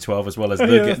in 2012 as well as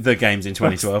yeah. the games in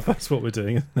 2012. That's what we're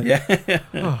doing, isn't it?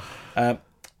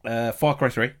 Yeah. Far Cry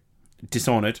 3,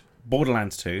 Dishonored,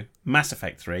 Borderlands 2, Mass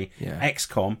Effect 3, Yeah.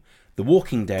 XCOM, The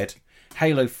Walking Dead,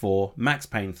 Halo 4, Max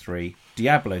Payne 3,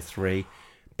 Diablo 3,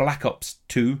 Black Ops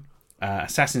 2,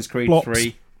 Assassin's Creed Blops.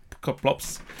 3,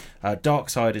 Blops,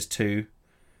 Darksiders 2,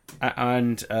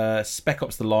 and Spec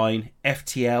Ops The Line,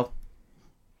 FTL,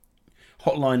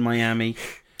 Hotline Miami.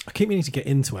 I keep meaning to get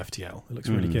into FTL. It looks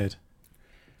really good.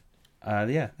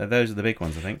 Yeah, those are the big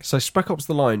ones, I think. So Spec Ops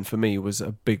The Line for me was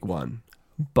a big one,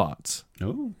 but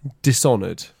Ooh.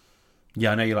 Dishonored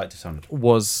Yeah, I know you like Dishonored.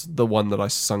 was the one that I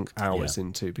sunk hours Yeah.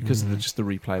 into because of just the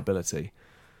replayability.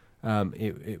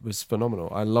 It was phenomenal.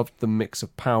 I loved the mix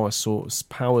of powers,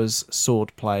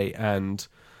 sword play, and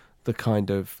the kind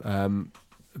of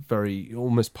very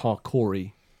almost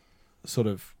parkoury sort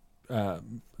of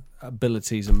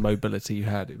abilities and mobility you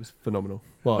had. It was phenomenal.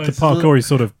 What? The parkour is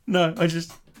sort of... No, I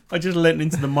just leant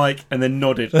into the mic and then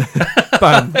nodded.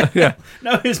 Bam. Yeah.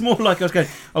 No, it's more like I was going,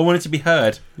 I wanted to be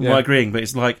heard Yeah. by agreeing, but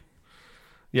it's like,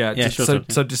 Yeah, Yeah, sure, so, sure.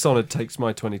 so Dishonored takes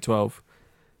my 2012.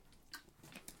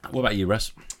 what about you,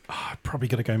 Russ? I'm probably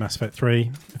going to go Mass Effect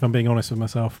 3, if I'm being honest with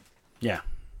myself. Yeah,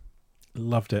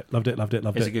 Loved it. Loved it's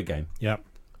a it. good game. Yeah.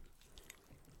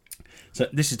 So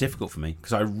this is difficult for me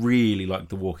because I really like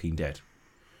The Walking Dead.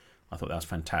 I thought that was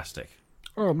fantastic.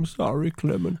 I'm sorry,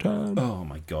 Clementine. Oh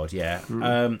my god, yeah.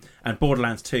 And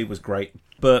Borderlands 2 was great,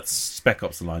 but Spec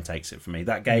Ops The Line takes it for me.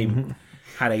 That game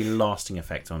had a lasting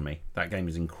effect on me. That game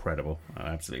is incredible. I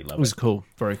absolutely love It was it. cool.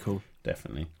 Very cool.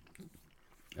 Definitely.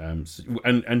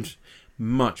 And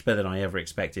much better than I ever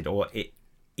expected, or it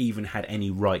even had any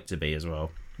right to be as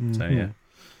well. So yeah.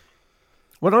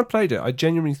 When I played it, I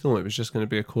genuinely thought it was just going to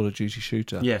be a Call of Duty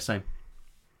shooter. Yeah, same.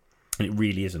 And it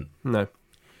really isn't. No.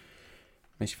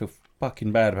 Makes you feel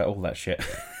fucking bad about all that shit.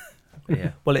 But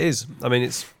yeah. Well, it is. I mean,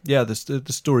 it's the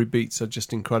story beats are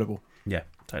just incredible. Yeah,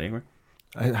 totally agree.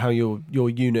 And how your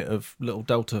unit of little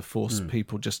Delta Force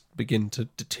people just begin to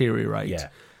deteriorate Yeah.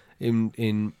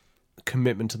 in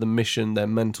commitment to the mission, their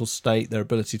mental state, their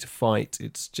ability to fight.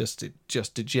 It just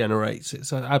degenerates.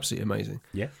 It's absolutely amazing.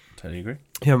 Yeah, totally agree.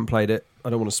 If you haven't played it, I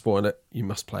don't want to spoil it. You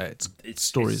must play it. It's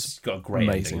Story's got a great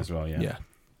amazing ending as well, yeah. Yeah. Have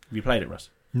you played it, Russ?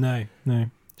 No.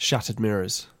 Shattered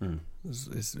Mirrors Mm.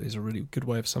 is a really good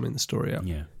way of summing the story up.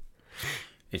 Yeah.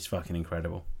 It's fucking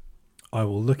incredible. I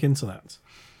will look into that.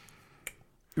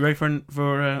 You ready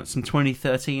for some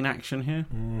 2013 action here?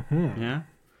 Mm-hmm. Yeah?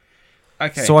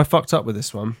 Okay. So I fucked up with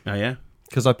this one oh, yeah?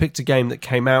 because I picked a game that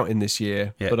came out in this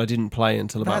year, Yeah. but I didn't play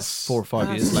until about 4 or 5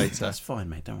 years later. That's fine,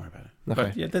 mate. Don't worry about it. Okay.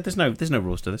 But yeah, there's no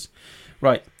rules to this.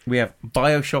 Right. We have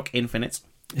BioShock Infinite.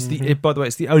 It's by the way,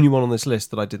 it's the only one on this list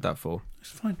that I did that for. It's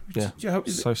fine. Yeah. You hold,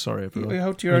 So sorry, everyone. you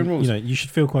hold to your own rules. You know, you should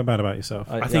feel quite bad about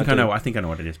yourself. I think I do. know. I think I know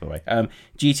what it is. By the way,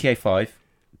 GTA 5,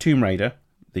 Tomb Raider,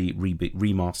 the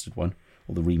remastered one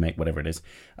or the remake, whatever it is.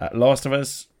 Last of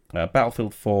Us,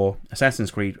 Battlefield 4,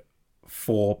 Assassin's Creed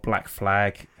 4, Black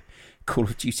Flag, Call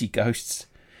of Duty Ghosts,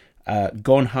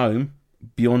 Gone Home,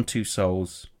 Beyond Two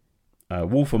Souls,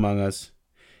 Wolf Among Us,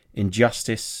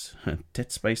 Injustice,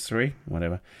 Dead Space 3,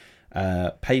 whatever.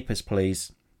 Papers,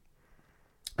 Please,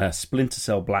 Splinter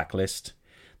Cell Blacklist,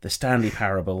 The Stanley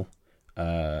Parable,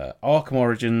 Arkham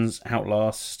Origins,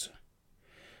 Outlast.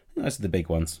 Those are the big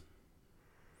ones.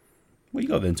 What you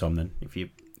got then, Tom? Then, if you,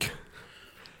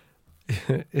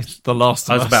 It's The Last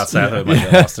of I was Us. about to say, I thought it might be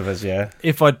The Last of Us. Yeah,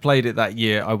 If I'd played it that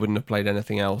year, I wouldn't have played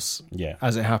anything else. yeah,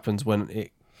 As it happens, when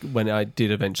I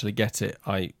did eventually get it,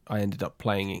 I ended up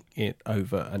playing it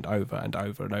over and over and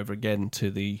over and over again to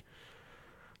the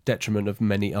detriment of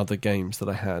many other games that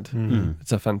I had.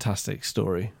 It's a fantastic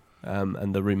story,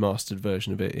 and the remastered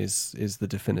version of it is the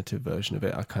definitive version of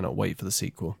it. I cannot wait for the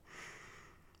sequel.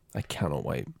 I cannot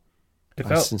wait. It I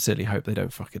felt, sincerely hope they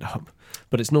don't fuck it up,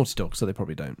 but it's Naughty Dog, so they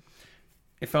probably don't.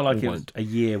 it felt like It it was won't. a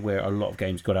year where a lot of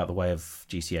games got out of the way of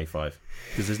GTA 5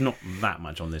 because there's not that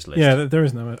much on this list. Yeah, there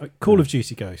is no... Call of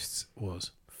Duty Ghosts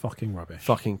was fucking rubbish.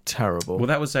 Fucking terrible. Well,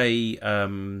 that was a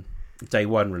day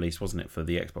one release, wasn't it, for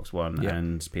the Xbox One Yeah.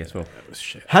 and PS4? It was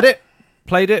shit. Had it,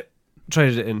 played it,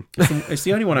 traded it in. It's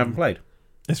the only one I haven't played.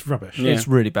 It's rubbish. Yeah. It's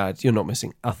really bad. You're not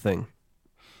missing a thing.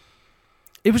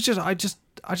 It was just, I just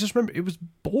remember it was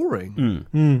boring.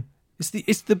 Mm.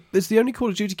 It's the only Call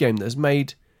of Duty game that has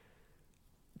made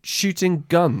shooting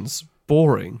guns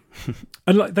boring.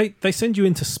 And like they send you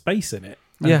into space in it,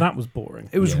 and Yeah. that was boring.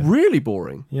 It was really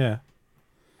boring. Yeah.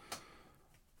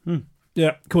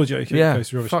 Yeah, Call of Duty. Yeah, goes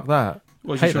through rubbish. fuck that.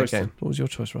 What's Hate your that choice then? game. What was your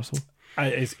choice, Russell?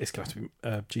 It's going to be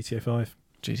GTA 5.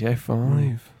 GTA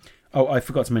 5. Oh, I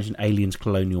forgot to mention Aliens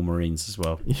Colonial Marines as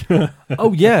well.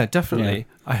 Oh yeah, definitely.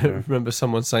 Yeah. I remember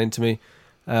someone saying to me,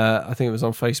 I think it was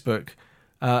on Facebook,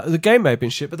 the game may have been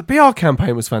shit, but the PR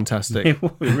campaign was fantastic. It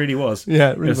really was.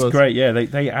 Yeah, it really It's was. great. Yeah,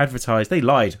 they advertised. They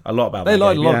lied a lot about. They that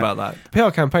lied game, a lot yeah. about that. The PR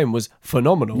campaign was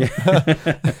phenomenal.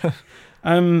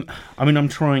 I mean, I'm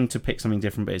trying to pick something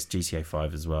different, but it's GTA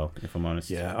 5 as well. If I'm honest.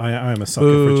 Yeah, I am a sucker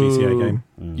for a GTA game.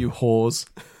 You whores.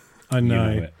 I You know.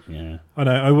 it. Yeah. I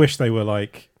know. I wish they were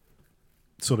like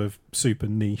sort of super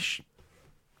niche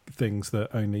things that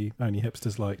only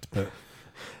hipsters liked, but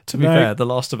To be No. fair, The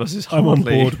Last of Us is I'm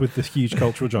hardly... on board with this huge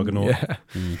cultural juggernaut.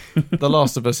 Yeah. The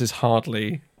Last of Us is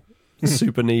hardly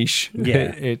super niche.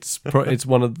 Yeah. It's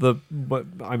one of the,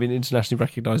 internationally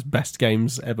recognised best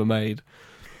games ever made.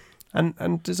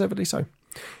 And deservedly so.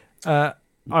 I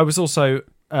was also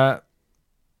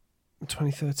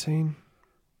 2013.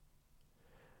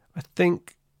 I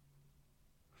think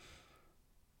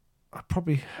I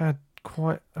probably had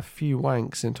quite a few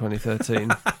wanks in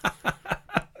 2013.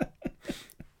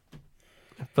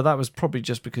 But that was probably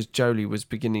just because Jolie was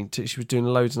she was doing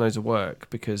loads and loads of work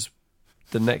because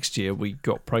the next year we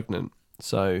got pregnant.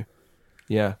 So,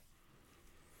 yeah.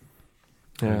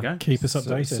 There we go. Keep us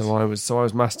updated. So I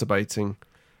was masturbating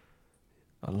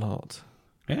a lot.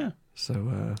 Yeah.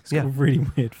 So It's got a really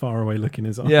weird, far away look in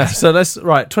his eyes. yeah. So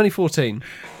 2014.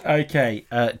 Okay.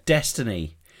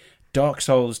 Destiny, Dark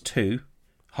Souls 2,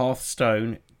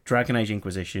 Hearthstone, Dragon Age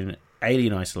Inquisition,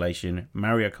 Alien Isolation,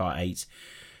 Mario Kart 8,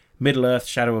 Middle Earth: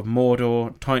 Shadow of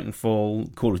Mordor,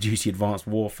 Titanfall, Call of Duty: Advanced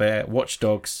Warfare, Watch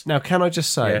Dogs. Now, can I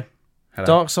just say, Yeah. Hello.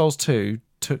 Dark Souls 2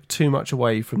 took too much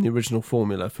away from the original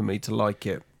formula for me to like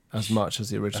it as much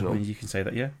as the I original. mean, you can say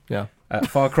that, yeah. Yeah.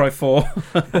 Far Cry 4. Sorry,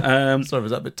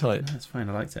 was that a bit tight? That's fine,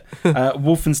 I liked it.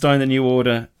 Wolfenstein: The New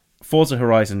Order, Forza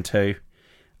Horizon 2,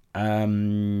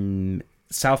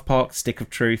 South Park: Stick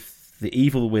of Truth, The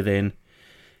Evil Within,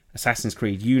 Assassin's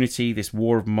Creed Unity, This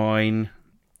War of Mine,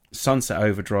 Sunset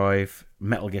Overdrive,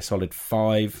 Metal Gear Solid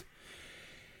 5.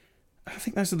 I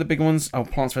think those are the big ones. Oh,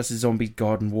 Plants vs. Zombies,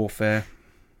 Garden Warfare.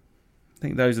 I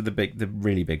think those are the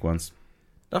really big ones.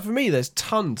 Now, for me, there's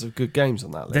tons of good games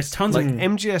on that list. There's tons like of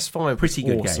MGS5, pretty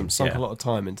was good awesome. games, Sunk yeah. a lot of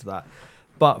time into that.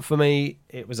 But for me,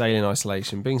 it was Alien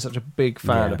Isolation. Being such a big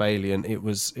fan Yeah. of Alien, it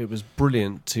was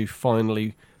brilliant to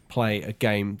finally play a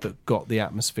game that got the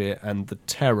atmosphere and the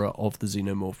terror of the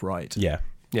xenomorph right. Yeah.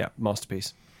 Yeah,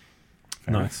 masterpiece.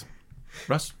 Fair Nice. enough.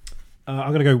 Russ? I'm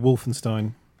going to go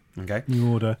Wolfenstein: Okay.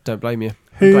 New Order. Don't blame you.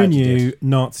 Who glad you knew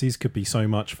Nazis could be so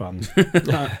much fun?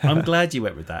 I'm glad you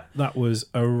went with that, That was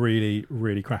a really,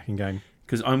 really cracking game.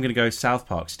 because I'm going to go South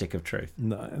Park: Stick of Truth.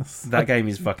 Nice. That game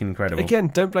is fucking incredible. Again,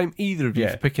 don't blame either of you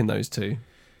Yeah. for picking those two.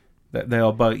 They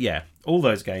are both, yeah, all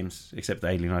those games except the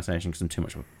Alien Isolation, because I'm too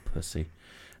much of a pussy.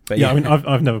 But Yeah, I mean,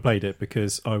 I've never played it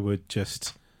because I would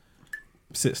just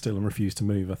sit still and refuse to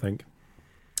move, I think.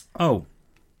 Oh,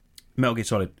 Metal Gear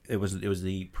Solid. It was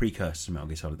the precursor to Metal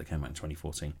Gear Solid that came out in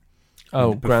 2014.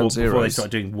 Oh, Ground Before they Zeroes.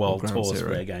 started doing world Ground tours for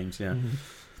Zero. their games, yeah.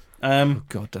 Oh,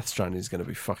 God, Death Stranding is going to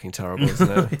be fucking terrible,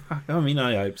 isn't it? I mean,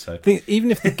 I hope so. I think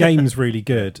even if the game's really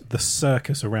good, the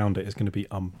circus around it is going to be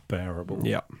unbearable.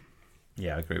 Yeah.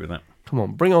 Yeah, I agree with that. Come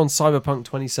on, bring on Cyberpunk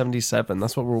 2077.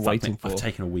 That's what we're all waiting for. I've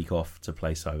taken a week off to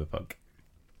play Cyberpunk.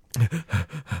 Yeah,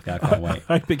 I can't wait.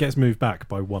 I hope it gets moved back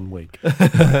by 1 week.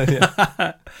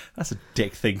 That's a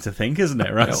dick thing to think, isn't it,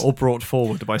 Yeah, Russ? or brought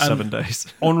forward by 7 days.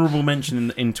 Honourable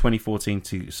mention in 2014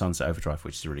 to Sunset Overdrive,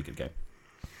 which is a really good game.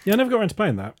 Yeah, I never got around to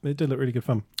playing that. It did look really good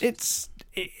fun. It's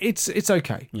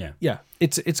okay. Yeah. Yeah,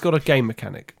 it's got a game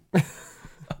mechanic. I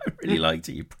really liked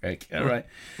it, you prick. All right.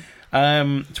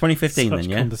 2015 Such then,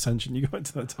 yeah? condescension you got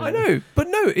into that I table. know, but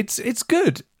no, it's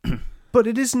good. But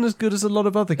it isn't as good as a lot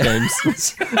of other games.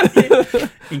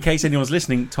 In case anyone's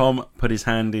listening, Tom put his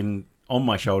hand on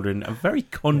my shoulder in a very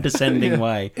condescending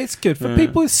way. It's good for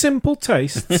people with simple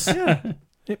tastes. Yeah.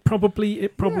 It probably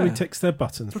Yeah. ticks their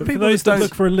buttons. For But for people those that that don't-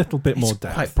 look for a little bit more It's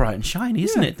depth, quite bright and shiny,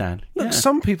 isn't Yeah. it, Dan? Look, Yeah.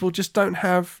 some people just don't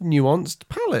have nuanced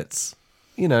palettes.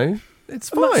 You know, it's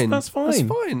And that's- fine. that's fine. That's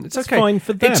fine. It's That's okay. fine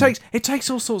for them. It takes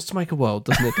all sorts to make a world,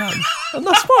 doesn't it, Dan? And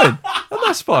that's fine. And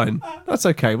that's fine. That's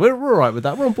okay. We're all right with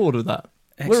that. We're on board with that.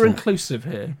 We're Excellent. inclusive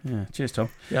here. Yeah. Cheers, Tom.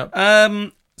 Yeah.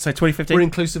 So 2015. We're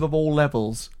inclusive of all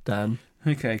levels, Dan.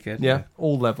 Okay, good. Yeah,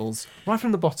 all levels, right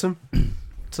from the bottom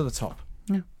to the top.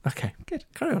 Yeah. Okay, Good.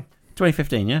 Carry on.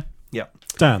 2015, yeah? Yep.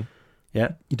 Dan,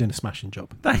 Yeah. you're doing a smashing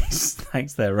job.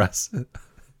 Thanks there, Russ.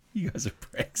 You guys are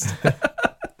pricks.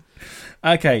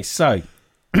 Okay, so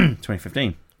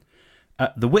 2015.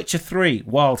 The Witcher 3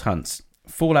 Wild Hunts.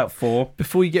 Fallout 4.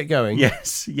 Before you get going,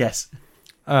 Yes.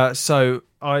 so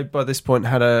I, by this point,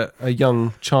 had a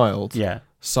young child. Yeah.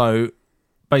 So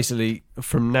basically,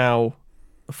 from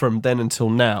then until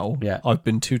now, Yeah. I've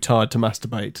been too tired to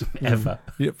masturbate. Ever.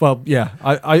 Yeah, well, yeah,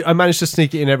 I managed to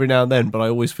sneak it in every now and then, but I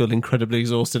always feel incredibly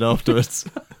exhausted afterwards.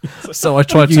 So I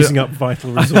tried Using to. up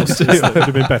vital resources that would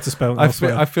have been better spent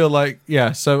elsewhere. I feel like,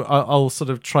 yeah, so I'll sort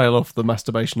of trail off the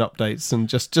masturbation updates and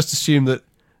just assume that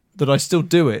I still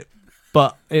do it,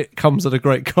 but it comes at a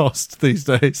great cost these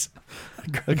days.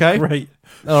 Okay? Great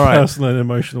All right. personal and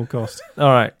emotional cost. All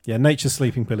right. Yeah, nature's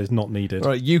sleeping pill is not needed. All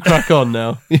right, you crack on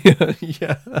now.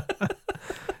 Yeah.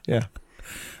 Yeah.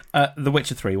 The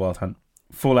Witcher 3 Wild Hunt.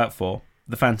 Fallout 4.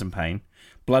 The Phantom Pain.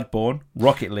 Bloodborne.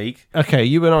 Rocket League. Okay,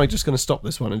 you and I are just going to stop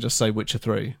this one and just say Witcher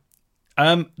 3.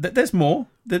 There's more.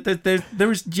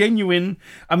 There is genuine.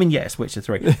 I mean, yes, Witcher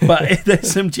 3, but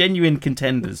there's some genuine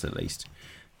contenders at least.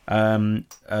 Batman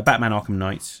Arkham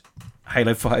Knight,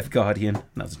 Halo 5 Guardian.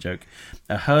 That's a joke.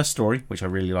 Her Story, which I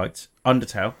really liked.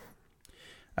 Undertale.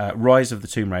 Rise of the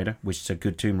Tomb Raider, which is a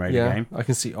good Tomb Raider game. I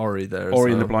can see Ori there. As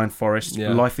Ori and well. the Blind Forest.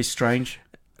 Yeah. Life is Strange.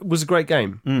 It was a great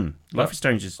game. Life is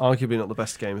Strange is Arguably not the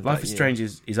best game of Life that is year. Strange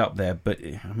is up there, but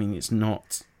I mean it's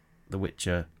not The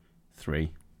Witcher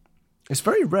 3. It's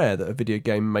very rare that a video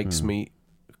game makes me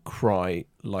cry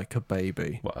like a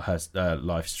baby. What her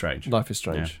Life is Strange. Life is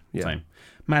Strange. Yeah. Same.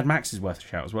 Mad Max is worth a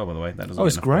shout as well, by the way. That doesn't Oh, get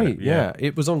it's enough great. credit. Yeah.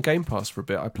 It was on Game Pass for a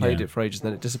bit. I played Yeah. it for ages,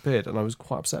 then it disappeared, and I was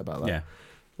quite upset about that. Yeah.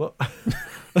 What?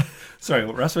 Sorry,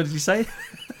 Russ, what did you say?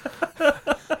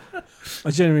 I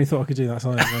genuinely thought I could do that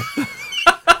silently.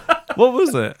 What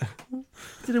was it?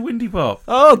 Did a windy pop.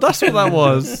 Oh, that's what that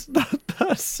was.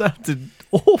 That sounded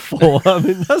awful. I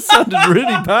mean, that sounded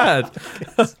really bad.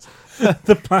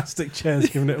 The plastic chair's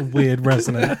giving it a weird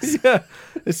resonance. Yeah,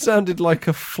 it sounded like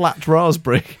a flat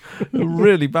raspberry.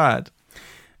 Really bad.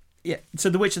 Yeah. So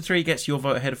The Witcher 3 gets your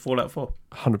vote ahead of Fallout 4.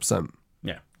 100%.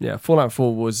 Yeah. Yeah, Fallout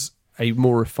 4 was a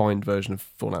more refined version of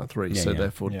Fallout 3, Yeah, so yeah.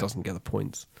 therefore Yeah. doesn't get the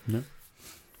points.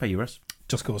 Pay you, Russ.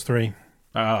 Just Cause 3.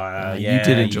 Oh, you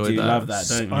did enjoy you do that. love that,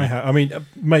 don't you? I mean,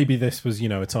 maybe this was,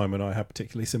 a time when I had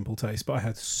particularly simple taste, but I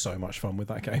had so much fun with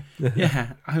that game.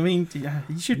 Yeah. I mean,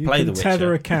 you should You play can The Witcher.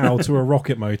 tether a cow to a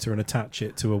rocket motor and attach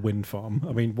it to a wind farm.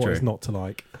 I mean, what True. is not to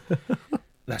like?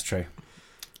 That's true.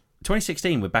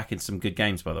 2016, we're back in some good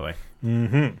games, by the way.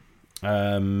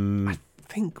 Mm-hmm. I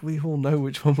think we all know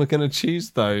which one we're going to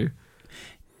choose, though.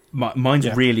 Mine's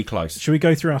Yeah. really close. Should we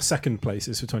go through our second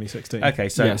places for 2016? Okay,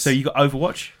 so Yes. you got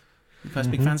Overwatch. You guys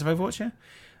big fans of Overwatch,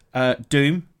 yeah?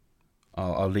 Doom.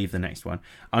 I'll leave the next one.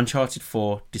 Uncharted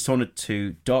 4, Dishonored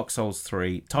 2, Dark Souls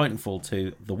 3, Titanfall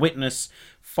 2, The Witness,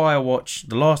 Firewatch,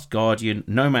 The Last Guardian,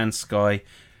 No Man's Sky,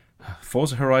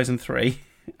 Forza Horizon 3,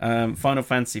 Final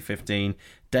Fantasy 15,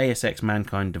 Deus Ex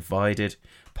Mankind Divided,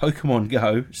 Pokemon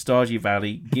Go, Stardew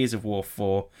Valley, Gears of War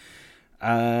 4,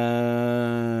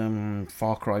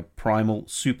 Far Cry Primal,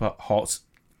 Super Hot,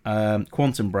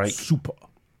 Quantum Break, Super.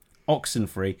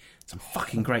 Oxenfree. Some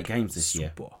fucking great games this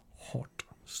year. Super hot.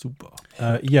 Super.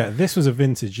 Yeah, this was a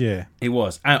vintage year. It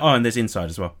was. And there's Inside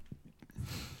as well.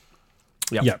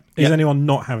 Yep. Yeah. Is anyone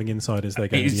not having Inside as their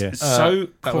game of the year? It's so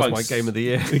That close. was my game of the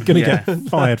year. You're going to Yeah. get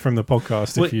fired from the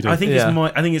podcast Well, if you do. I think Yeah.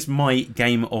 it's my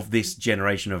game of this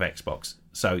generation of Xbox.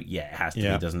 So yeah, it has to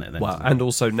Yeah. be, doesn't it? Then, Well, doesn't it? and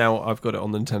also now I've got it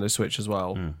on the Nintendo Switch as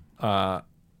well. Do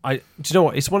you know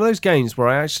what? It's one of those games where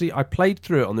I played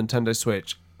through it on the Nintendo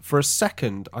Switch. For a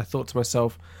second, I thought to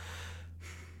myself,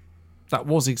 that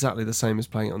was exactly the same as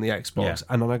playing it on the Xbox. Yeah.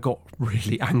 And then I got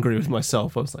really angry with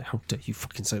myself. I was like, how dare you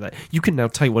fucking say that? You can now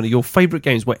take one of your favourite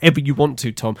games wherever you want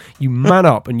to, Tom. You man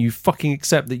up and you fucking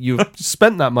accept that you've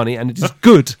spent that money and it is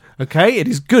good. Okay? It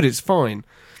is good. It's fine.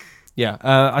 Yeah.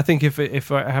 I think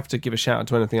if I have to give a shout out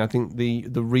to anything, I think the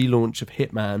relaunch of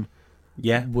Hitman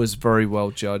yeah, was very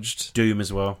well judged. Doom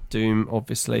as well. Doom,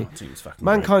 obviously. Oh, Doom's fucking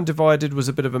Mankind Divided was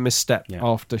a bit of a misstep Yeah.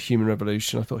 after Human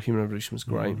Revolution. I thought Human Revolution was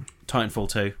great. great. Titanfall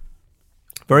 2.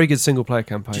 Very good single player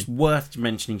campaign. Just worth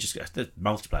mentioning. Just the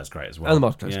multiplayer's great as well. And the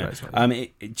multiplayer's great as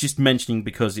well. Just mentioning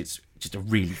because it's just a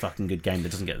really fucking good game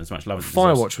that doesn't get as much love as it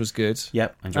deserves. Firewatch was good.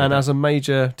 Yep, enjoyed And that. as a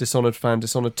major Dishonored fan,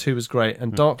 Dishonored 2 was great.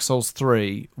 And Dark Souls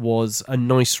 3 was a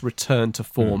nice return to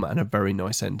form and a very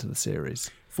nice end to the series.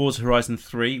 Forza Horizon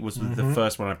 3 was the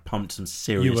first one I pumped some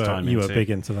serious time you into. were big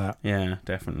into that. Yeah,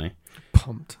 definitely.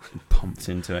 Pumped. Pumped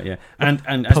into it, yeah. And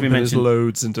as we Pumping his mentioned,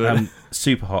 loads into it.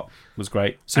 Super Hot was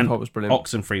great. Super And Hot was brilliant.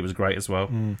 Oxenfree was great as well.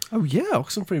 Oh, yeah,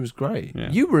 Oxenfree was great.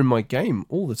 Yeah. You were in my game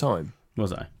all the time.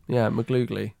 Was I? Yeah,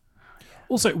 McGloogly.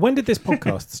 Also, when did this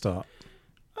podcast start?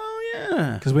 Oh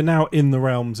yeah. Because we're now in the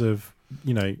realms of,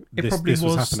 It this probably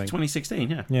was happening. 2016.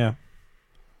 Yeah. Yeah.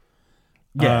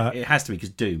 Yeah, it has to be because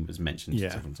Doom was mentioned Yeah.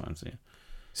 several times. So yeah.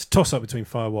 It's a toss up between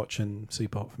Firewatch and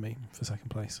Superhot for me for second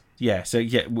place. Yeah. So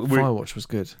yeah, we're. Firewatch was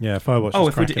good. Yeah, Firewatch. Oh,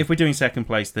 was cracking. if we're doing second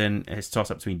place, then it's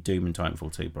toss up between Doom and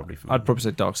Titanfall 2, probably. For me. I'd probably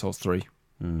say Dark Souls 3.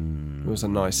 Mm. It was a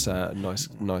nice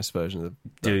version of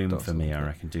Doom Dark for me. Souls. I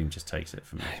reckon Doom just takes it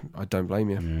for me. I don't blame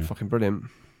you. Yeah. Fucking brilliant.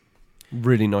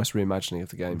 Really nice reimagining of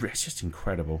the game. It's just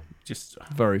incredible. Just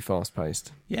Very fast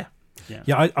paced. yeah.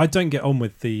 Yeah, I don't get on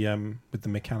with the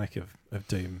mechanic of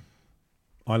Doom.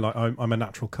 I'm a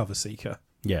natural cover seeker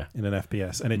Yeah. in an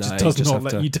FPS, and it No, just you does just not have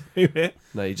let to- you do it.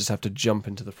 No, you just have to jump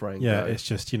into the frame. Yeah, go. it's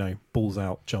just balls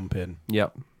out, jump in.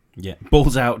 Yep. Yeah.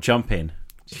 Balls out, jump in.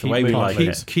 It's the way we like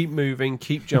it. Keep moving,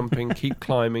 keep jumping, keep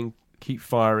climbing, keep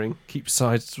firing, keep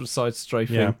side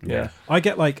strafing. Yeah. Yeah. I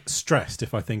get stressed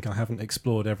if I think I haven't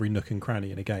explored every nook and cranny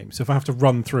in a game. So if I have to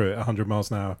run through it at 100 miles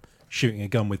an hour, shooting a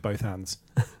gun with both hands,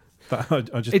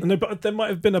 no. But there might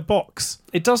have been a box.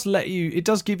 It does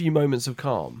give you moments of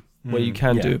calm where you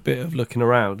can yeah. do a bit of looking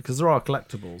around because there are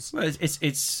collectibles. Well,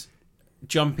 it's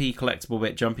jumpy collectible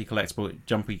bit, jumpy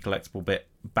collectible bit,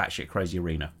 batshit crazy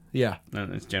arena. Yeah.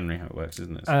 And that's generally how it works,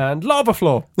 isn't it? And lava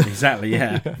floor. Exactly,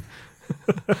 yeah.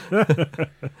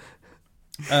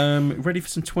 Ready for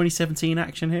some 2017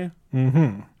 action here?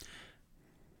 Mm-hmm.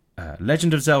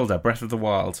 Legend of Zelda: Breath of the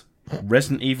Wild,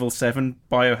 Resident Evil 7,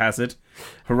 Biohazard,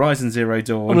 Horizon Zero I'm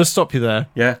Dawn. going to stop you there.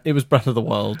 Yeah. It was Breath of the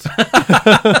Wild.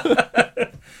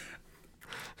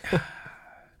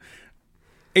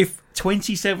 If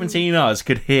 2017 us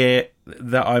could hear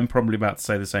that, I'm probably about to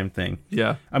say the same thing.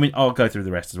 Yeah. I mean, I'll go through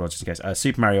the rest as well, just in case.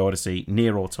 Super Mario Odyssey,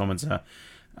 Nier Automata,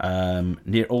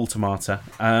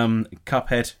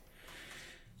 Cuphead,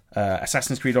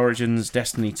 Assassin's Creed Origins,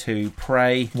 Destiny 2,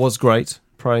 Prey. Was great.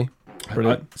 Prey.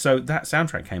 Brilliant. So that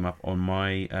soundtrack came up on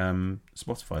my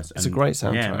Spotify. It's a great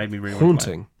soundtrack. Yeah, it made me really want to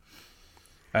play haunting.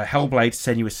 it. Hellblade: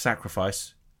 Senua's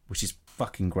Sacrifice, which is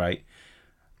fucking great.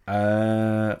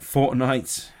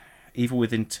 Fortnite, Evil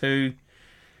Within 2,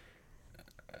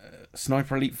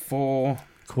 Sniper Elite 4.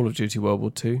 Call of Duty World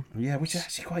War 2. Yeah, which is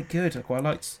actually quite good. I quite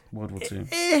liked World War 2.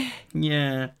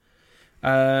 Yeah.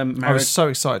 I was so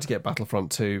excited to get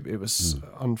Battlefront 2. It was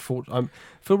unfortunate. I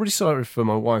feel really sorry for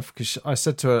my wife because I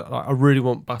said to her, I really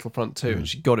want Battlefront 2, and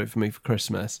she got it for me for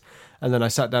Christmas. And then I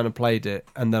sat down and played it,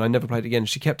 and then I never played it again.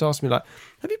 She kept asking me, have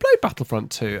you played Battlefront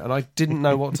 2? And I didn't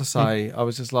know what to say. I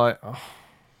was just like, oh.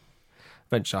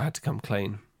 Eventually I had to come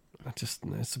clean.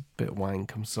 It's a bit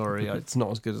wank, I'm sorry. It's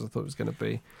not as good as I thought it was going to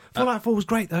be. Fallout 4 was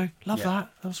great, though. Love that.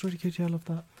 That was really good. Yeah, I love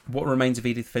that. What Remains of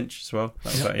Edith Finch as well.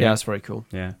 Yeah, that's very cool.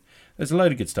 Yeah. There's a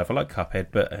load of good stuff. I like Cuphead,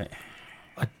 but...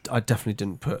 I definitely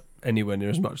didn't put anywhere near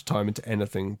as much time into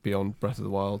anything beyond Breath of the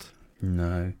Wild.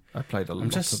 No. I played a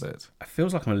lot of it. It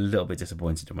feels like I'm a little bit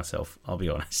disappointed in myself, I'll be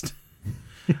honest.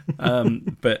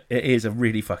 But it is a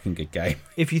really fucking good game.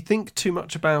 If you think too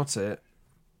much about it,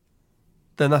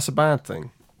 then that's a bad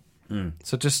thing.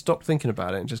 So just stop thinking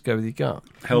about it and just go with your gut.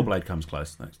 Hellblade comes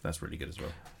close. That's really good as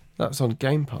well. That's on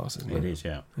Game Pass, isn't it? It is,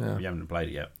 yeah. Yeah. If you haven't played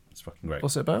it yet, it's fucking great.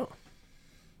 What's it about?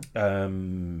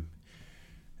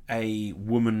 A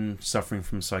woman suffering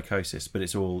from psychosis, but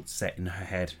it's all set in her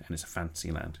head and it's a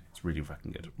fantasy land. It's really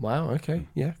fucking good. Wow, okay.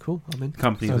 Yeah, cool. I'm in. The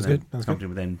company Sounds was good. then, company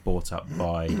was then bought up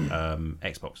by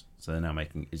Xbox, so they're now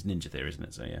making it's Ninja Theory, isn't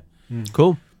it? So yeah.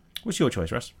 Cool. What's your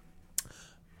choice, Russ?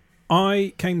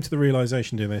 I came to the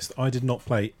realisation doing this that I did not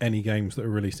play any games that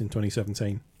were released in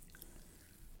 2017.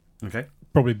 Okay.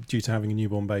 Probably due to having a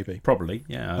newborn baby. Probably,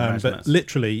 yeah. I imagine But that's-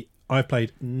 literally, I've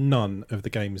played none of the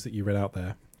games that you read out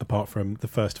there, apart from the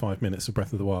first 5 minutes of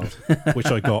Breath of the Wild, which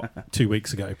I got 2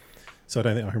 weeks ago. So I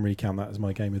don't think I can really count that as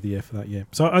my game of the year for that year.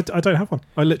 So I don't have one.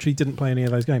 I literally didn't play any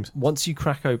of those games. Once you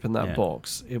crack open that Yeah.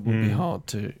 box, it will be hard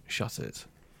to shut it.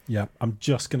 Yeah, I'm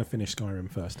just going to finish Skyrim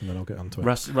first, and then I'll get onto it.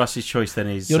 Russ's choice then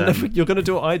is You're going to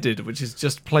do what I did, which is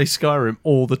just play Skyrim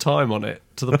all the time on it,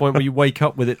 to the point where you wake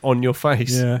up with it on your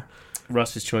face. Yeah.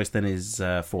 Russ's choice then is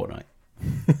Fortnite.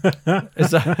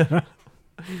 Is that...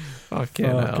 Fucking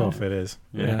hell. Fuck off, it is.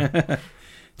 Yeah.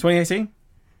 2018. You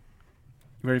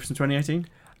ready for some 2018?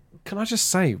 Can I just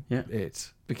say Yeah.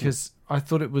 it? Because I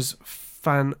thought it was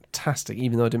fantastic,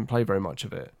 even though I didn't play very much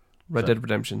of it. Red So- Dead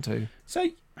Redemption 2. So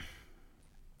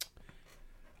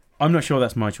I'm not sure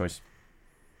that's my choice.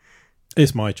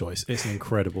 It's my choice. It's an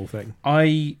incredible thing.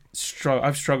 I've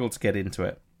struggled to get into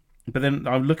it, but then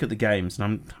I look at the games and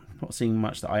I'm not seeing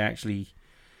much that I actually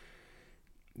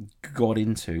got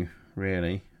into.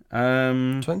 Really,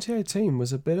 2018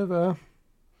 was a bit of a...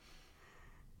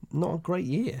 not a great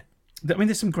year. I mean,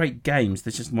 there's some great games.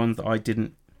 There's just ones that I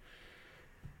didn't.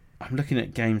 I'm looking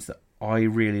at games that I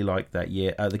really liked that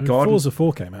year. The Garden. Forza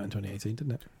 4 came out in 2018,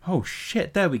 didn't it? Oh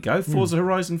shit! There we go. Forza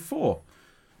Horizon 4.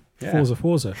 Yeah.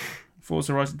 Forza.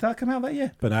 Forza Horizon. Did that come out that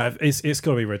year? But no, it's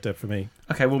got to be Red Dead for me.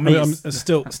 Okay, well, I me, mean, I'm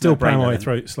still playing my no-brainer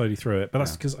way slowly through it, but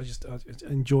that's because I just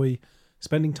enjoy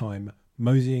spending time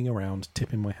moseying around,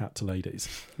 tipping my hat to ladies,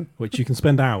 which you can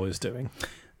spend hours doing.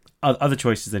 Other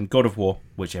choices then: God of War,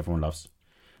 which everyone loves,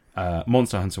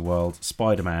 Monster Hunter World,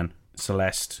 Spider-Man,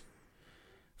 Celeste,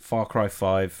 Far Cry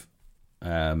 5,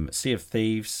 Sea of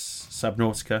Thieves,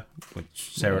 Subnautica,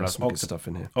 which Sarah loves, some good stuff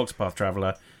in here. Octopath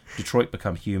Traveler, Detroit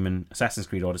Become Human, Assassin's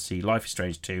Creed Odyssey, Life is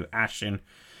Strange 2, Ashen,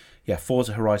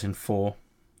 Forza Horizon 4,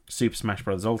 Super Smash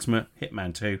Bros. Ultimate,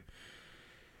 Hitman 2.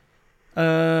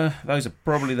 Those are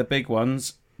probably the big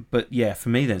ones. But yeah, for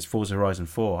me then it's Forza Horizon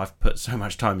 4. I've put so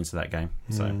much time into that game.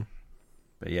 So,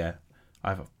 but yeah,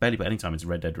 I've barely put any time into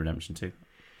Red Dead Redemption 2.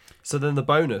 So then the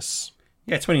bonus.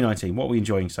 Yeah, 2019. What are we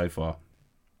enjoying so far?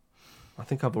 I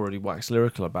think I've already waxed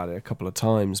lyrical about it a couple of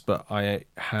times, but I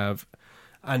have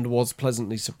and was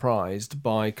pleasantly surprised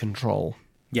by Control,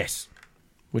 Yes.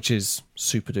 which is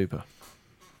super duper.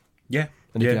 Yeah.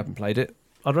 And if you haven't played it,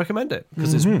 I'd recommend it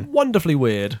because it's wonderfully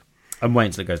weird. I'm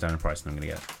waiting till it goes down in price and I'm going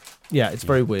to get it. Yeah, it's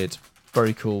very weird,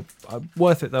 very cool.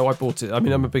 Worth it though. I bought it. I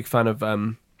mean, I'm a big fan of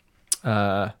what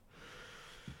the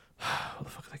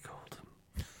fuck are they called?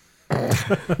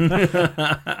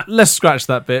 Let's scratch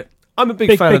that bit. I'm a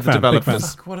big fan of the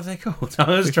developers. What are they called? I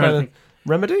was trying to think.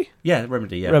 Remedy? Yeah,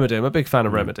 Remedy, yeah. Remedy. I'm a big fan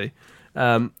of Remedy.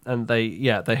 And they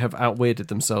have outweirded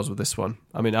themselves with this one.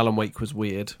 I mean, Alan Wake was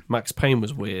weird. Max Payne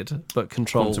was weird. But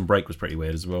Control... Quantum Break was pretty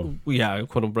weird as well. Yeah,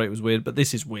 Quantum Break was weird. But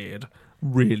this is weird.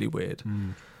 Really weird.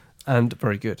 And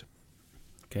very good.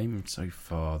 Game so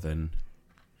far, then.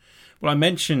 Well, we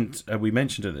mentioned at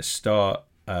the start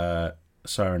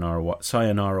Sayonara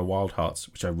Wild Hearts,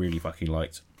 which I really fucking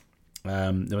liked.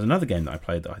 There was another game that I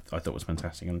played that I thought was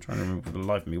fantastic, and I'm trying to remember for the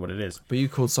life of me what it is. But you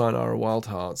called Sayonara Wild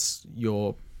Hearts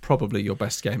probably your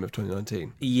best game of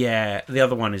 2019. Yeah, the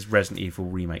other one is Resident Evil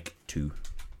Remake 2.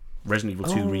 Resident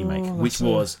Evil 2 Remake, which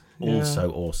was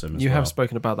also awesome as You well. have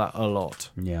spoken about that a lot.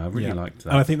 Yeah, I really liked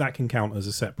that. And I think that can count as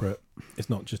a separate... It's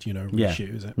not just,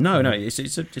 reshoot, is it? No,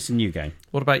 it's a new game.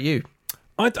 What about you?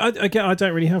 I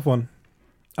don't really have one.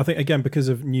 I think, again, because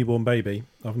of Newborn Baby,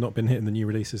 I've not been hitting the new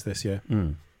releases this year.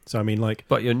 So, I mean, like...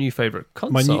 But your new favourite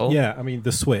console...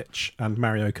 the Switch and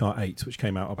Mario Kart 8, which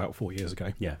came out about 4 years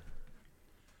ago. Yeah.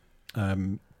 I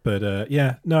haven't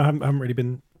really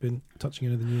been touching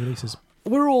any of the new releases.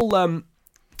 We're all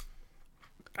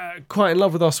quite in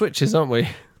love with our Switches, aren't we?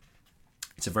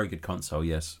 It's a very good console,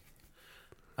 yes.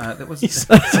 There was...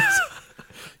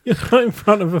 You're right in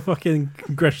front of a fucking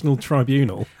congressional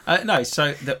tribunal. No,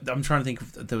 so I'm trying to think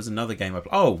if there was another game.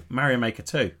 Mario Maker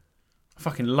 2. I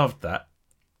fucking loved that.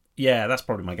 Yeah, that's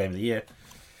probably my game of the year.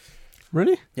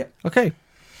 Really? Yeah. Okay.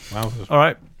 Wow. All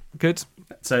right. Good.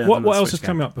 So What else is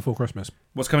coming up before Christmas?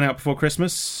 What's coming out before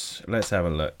Christmas? Let's have a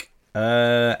look.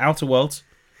 Outer Worlds,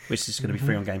 which is going to be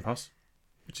free on Game Pass,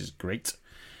 which is great.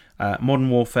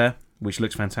 Modern Warfare, which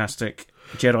looks fantastic.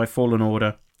 Jedi Fallen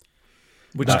Order.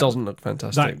 Which doesn't look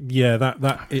fantastic.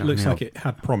 It looks like it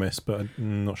had promise, but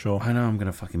I'm not sure. I know I'm going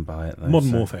to fucking buy it, though.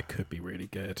 Modern Warfare could be really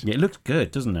good. Yeah, it looks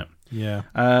good, doesn't it? Yeah.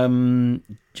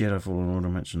 Jedi Fallen Order,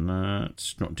 I mentioned that.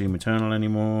 It's not Doom Eternal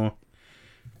anymore.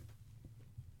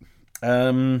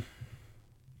 John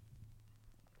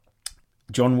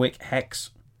Wick Hex.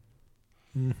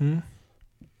 Mm-hmm.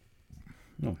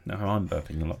 Oh, no, I'm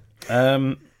burping a lot.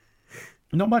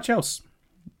 Not much else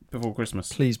before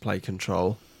Christmas. Please play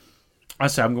Control. I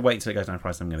say I'm going to wait until it goes down in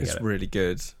price and I'm going to get it. It's really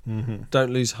good. Mm-hmm.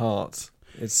 Don't lose heart.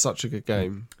 It's such a good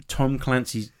game. Tom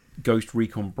Clancy's Ghost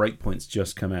Recon Breakpoint's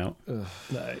just come out. No,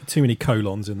 too many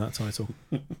colons in that title.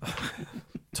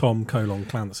 Tom :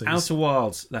 Clancy. Outer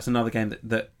Wilds, that's another game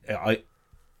that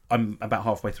I'm about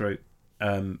halfway through,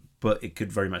 but it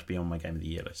could very much be on my game of the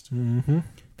year list. Mm-hmm.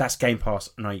 That's Game Pass,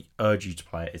 and I urge you to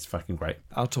play it. It's fucking great.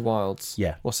 Outer Wilds.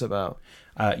 Yeah. What's it about?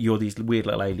 You're these weird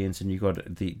little aliens, and you've got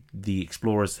the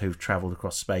explorers who've travelled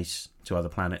across space to other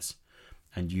planets,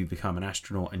 and you become an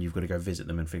astronaut, and you've got to go visit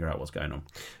them and figure out what's going on.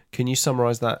 Can you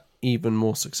summarise that even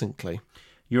more succinctly?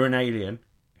 You're an alien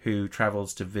who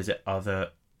travels to visit other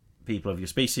people of your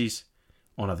species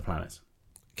on other planets.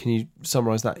 Can you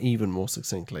summarise that even more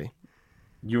succinctly?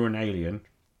 You're an alien.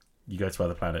 You go to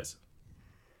other planets.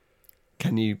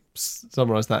 Can you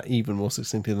summarise that even more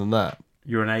succinctly than that?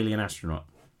 You're an alien astronaut.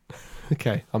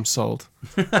 Okay, I'm sold.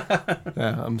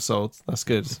 Yeah, I'm sold. That's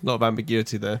good. A lot of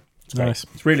ambiguity there. Nice.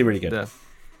 It's really, really good. Yeah.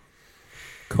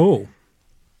 Cool.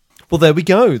 Well, there we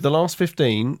go. The last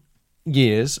 15.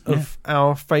 years of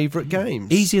our favourite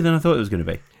games. Easier than I thought it was going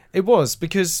to be. It was,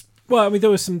 because Well, I mean,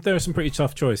 there are some pretty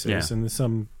tough choices, Yeah. and there's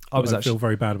some I was I actually feel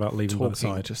very bad about leaving by the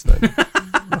talking side. just then.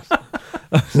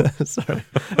 Sorry.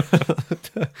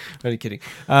 Only kidding.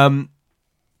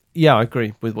 Yeah, I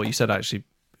agree with what you said, actually,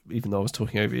 even though I was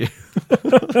talking over you.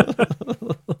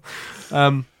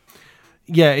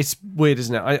 Yeah, it's weird,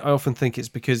 isn't it? I often think it's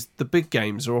because the big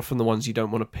games are often the ones you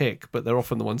don't want to pick, but they're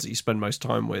often the ones that you spend most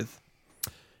time with.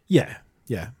 Yeah.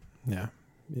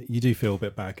 You do feel a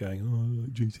bit bad going,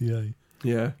 oh, GTA.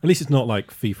 Yeah. At least it's not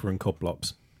like FIFA and COD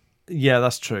blobs. Yeah,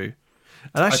 that's true.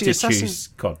 And actually, I did choose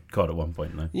COD at one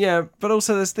point, though. Yeah, but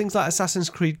also there's things like Assassin's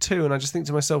Creed 2, and I just think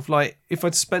to myself, like, if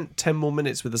I'd spent 10 more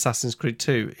minutes with Assassin's Creed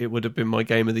 2, it would have been my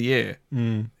game of the year.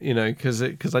 You know, because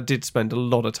I did spend a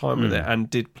lot of time with it and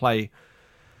did play.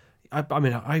 I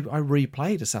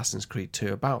replayed Assassin's Creed 2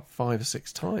 about 5 or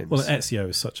 6 times. Well, Ezio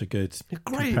is such a good,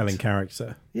 compelling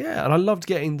character. Yeah, and I loved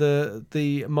getting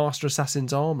the Master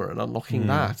Assassin's armor and unlocking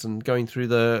that, and going through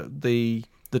the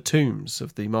tombs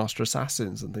of the Master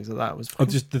Assassins and things like that. It was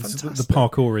Just the fantastic.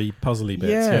 parkoury, puzzly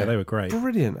bits. Yeah, they were great.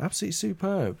 Brilliant, absolutely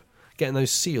superb. Getting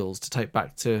those seals to take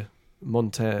back to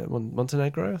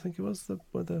Montenegro, I think it was. I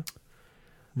can't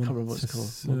remember what it's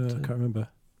called. I can't remember.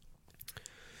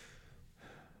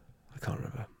 I can't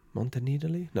remember.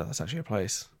 Montenegro? No, that's actually a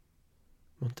place.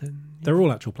 They're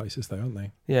all actual places, though, aren't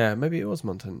they? Yeah, maybe it was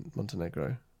Montenegro.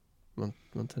 Montenegro? No,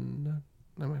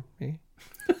 maybe.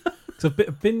 So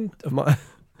I've been.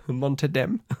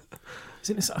 Montedem. Is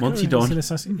it Monty Don.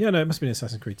 Yeah, no, it must have been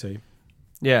Assassin's Creed 2.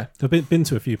 Yeah. I've been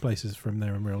to a few places from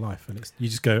there in real life, and you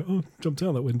just go, oh, jumped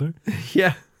out that window.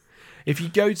 Yeah. If you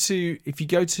go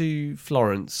to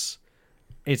Florence,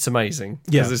 it's amazing.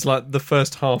 Yeah. Because it's like the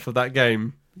first half of that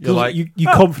game. You're like, you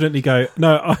confidently go,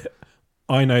 no,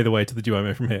 I know the way to the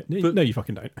Duomo from here. No, you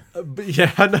fucking don't. but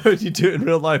yeah, I know. You do it in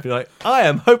real life. You're like, I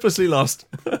am hopelessly lost.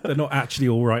 They're not actually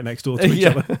all right next door to each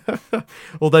other.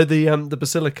 Although the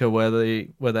basilica where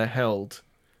they're held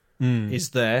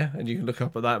is there, and you can look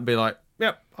up at that and be like,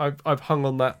 yep, I've hung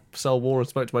on that cell wall and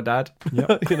spoke to my dad.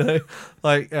 Yep. You know,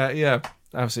 like yeah,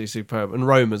 absolutely superb. And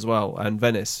Rome as well, and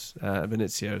Venice,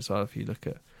 Venezia as well. If you look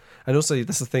at. And also,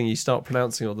 that's the thing, you start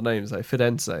pronouncing all the names, like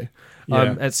Firenze.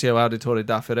 I'm Ezio Auditore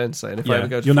da Firenze. And if I ever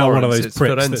go to you're Florence, now one of those it's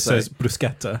pricks Firenze. that says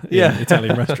bruschetta in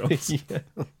Italian restaurants.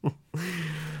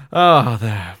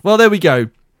 There. Well, there we go.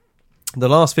 The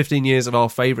last 15 years of our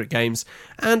favourite games,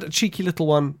 and a cheeky little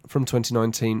one from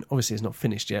 2019. Obviously, it's not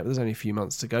finished yet, but there's only a few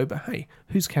months to go. But hey,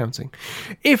 who's counting?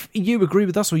 If you agree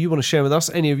with us, or you want to share with us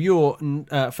any of your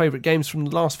favourite games from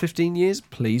the last 15 years,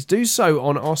 please do so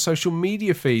on our social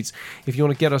media feeds. If you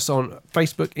want to get us on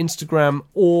Facebook, Instagram,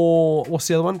 or what's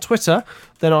the other one? Twitter,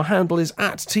 then our handle is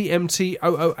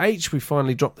 @TMTOOH. We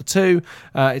finally dropped the 2.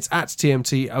 It's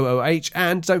 @TMTOOH.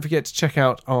 And don't forget to check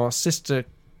out our sister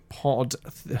pod.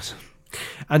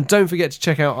 And don't forget to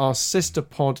check out our sister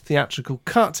pod, Theatrical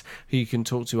Cut, who you can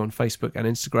talk to on Facebook and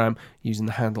Instagram using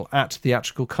the handle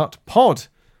 @TheatricalCutPod.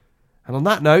 And on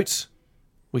that note,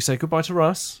 we say goodbye to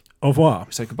Russ. Au revoir.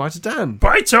 We say goodbye to Dan.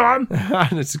 Bye, Tom!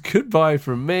 And it's a goodbye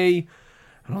from me.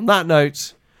 And on that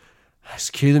note, let's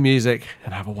cue the music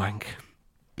and have a wank.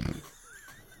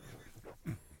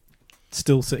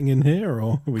 Still sitting in here, or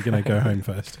are we going to go home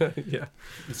first? Yeah.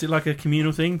 Is it like a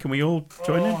communal thing? Can we all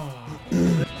join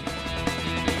in?